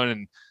good one.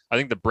 And I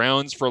think the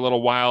Browns for a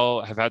little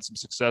while have had some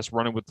success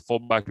running with the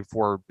fullback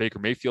before Baker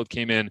Mayfield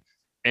came in.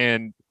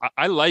 And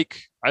I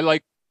like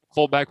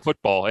fullback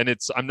football. And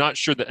I'm not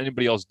sure that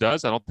anybody else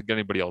does. I don't think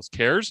anybody else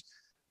cares.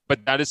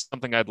 But that is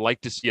something I'd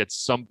like to see at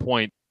some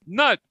point,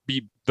 not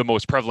be the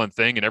most prevalent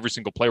thing in every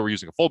single play we're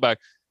using a fullback.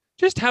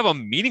 Just have a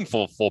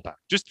meaningful fullback.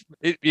 Just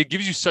it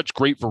gives you such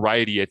great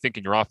variety, I think,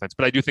 in your offense.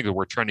 But I do think that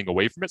we're trending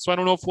away from it. So I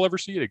don't know if we'll ever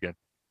see it again.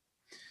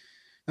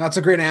 That's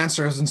a great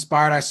answer. I was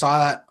inspired. I saw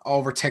that all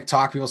over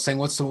TikTok. People saying,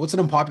 what's an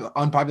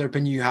unpopular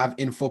opinion you have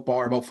in football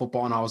or about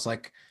football? And I was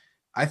like,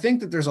 I think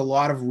that there's a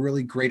lot of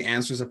really great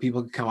answers that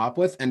people could come up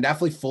with. And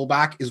definitely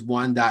fullback is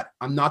one that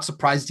I'm not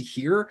surprised to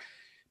hear,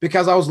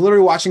 because I was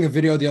literally watching a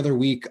video the other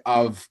week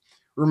of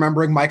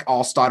remembering Mike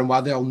Allstott and why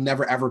there'll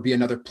never, ever be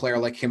another player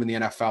like him in the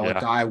NFL, a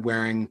guy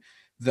wearing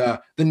the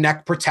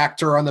neck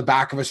protector on the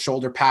back of his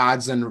shoulder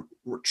pads and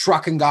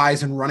trucking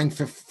guys and running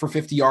for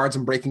 50 yards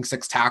and breaking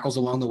 6 tackles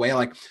along the way.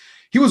 Like,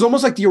 he was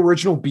almost like the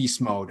original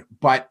beast mode,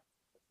 but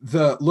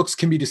the looks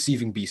can be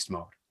deceiving beast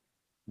mode.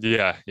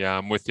 Yeah,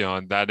 I'm with you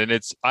on that. And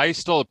I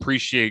still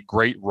appreciate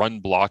great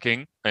run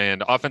blocking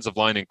and offensive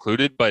line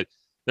included, but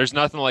there's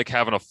nothing like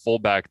having a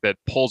fullback that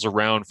pulls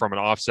around from an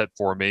offset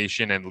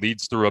formation and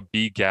leads through a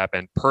B gap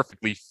and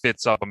perfectly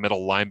fits up a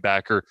middle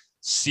linebacker,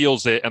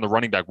 seals it, and the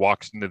running back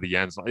walks into the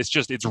end zone.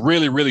 It's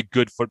really, really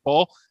good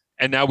football.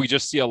 And now we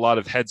just see a lot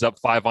of heads up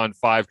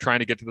 5-on-5 trying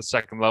to get to the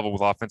second level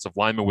with offensive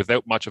linemen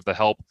without much of the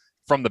help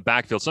from the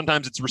backfield.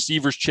 Sometimes it's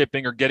receivers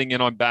chipping or getting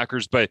in on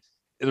backers, but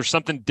there's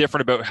something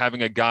different about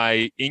having a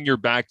guy in your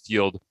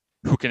backfield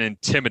who can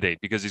intimidate,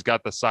 because he's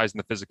got the size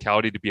and the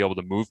physicality to be able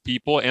to move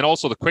people, and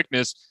also the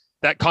quickness.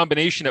 That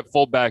combination at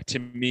fullback, to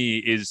me,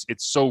 it's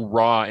so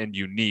raw and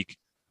unique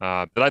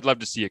that I'd love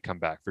to see it come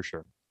back for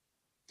sure.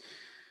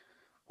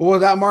 Well,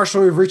 with that,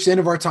 Marshall, we've reached the end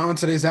of our time on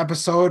today's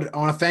episode. I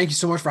want to thank you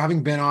so much for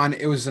having been on.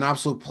 It was an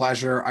absolute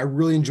pleasure. I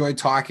really enjoyed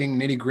talking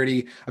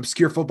nitty-gritty,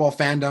 obscure football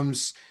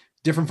fandoms,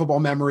 different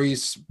football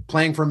memories,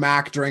 playing for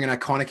Mac during an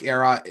iconic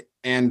era,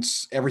 and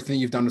everything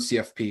you've done with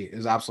CFP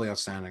is absolutely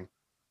outstanding.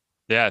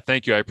 Yeah,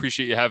 thank you. I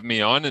appreciate you having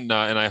me on, and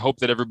I hope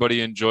that everybody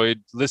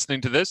enjoyed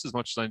listening to this as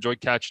much as I enjoyed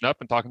catching up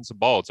and talking some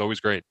ball. It's always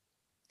great.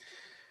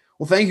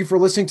 Well, thank you for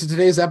listening to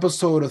today's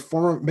episode of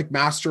former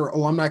McMaster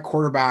alumni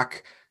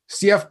quarterback,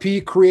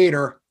 CFP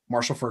creator,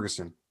 Marshall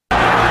Ferguson.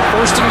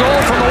 First and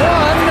goal from the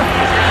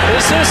 1.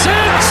 Is this it?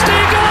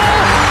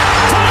 Stegall!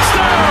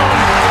 Touchdown!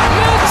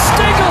 Matt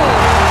Stegall!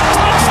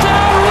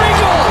 Touchdown,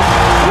 Regal!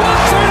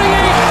 138,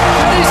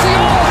 and he's the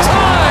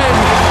all-time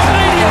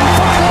Canadian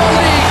Football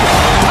League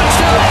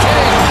touchdown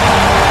king!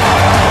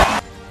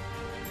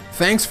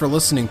 Thanks for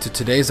listening to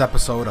today's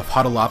episode of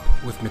Huddle Up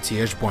with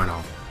Matiej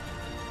Bueno.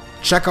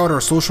 Check out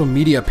our social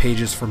media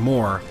pages for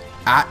more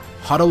at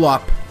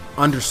huddleup_MB.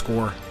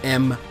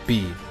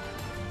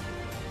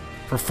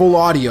 For full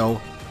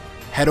audio,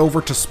 head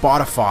over to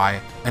Spotify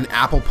and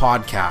Apple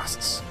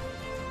Podcasts.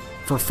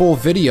 For full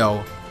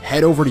video,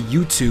 head over to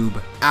YouTube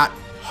at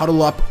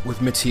Huddle Up with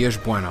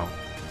Matiej Bueno.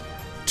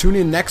 Tune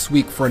in next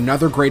week for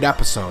another great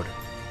episode.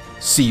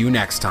 See you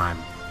next time.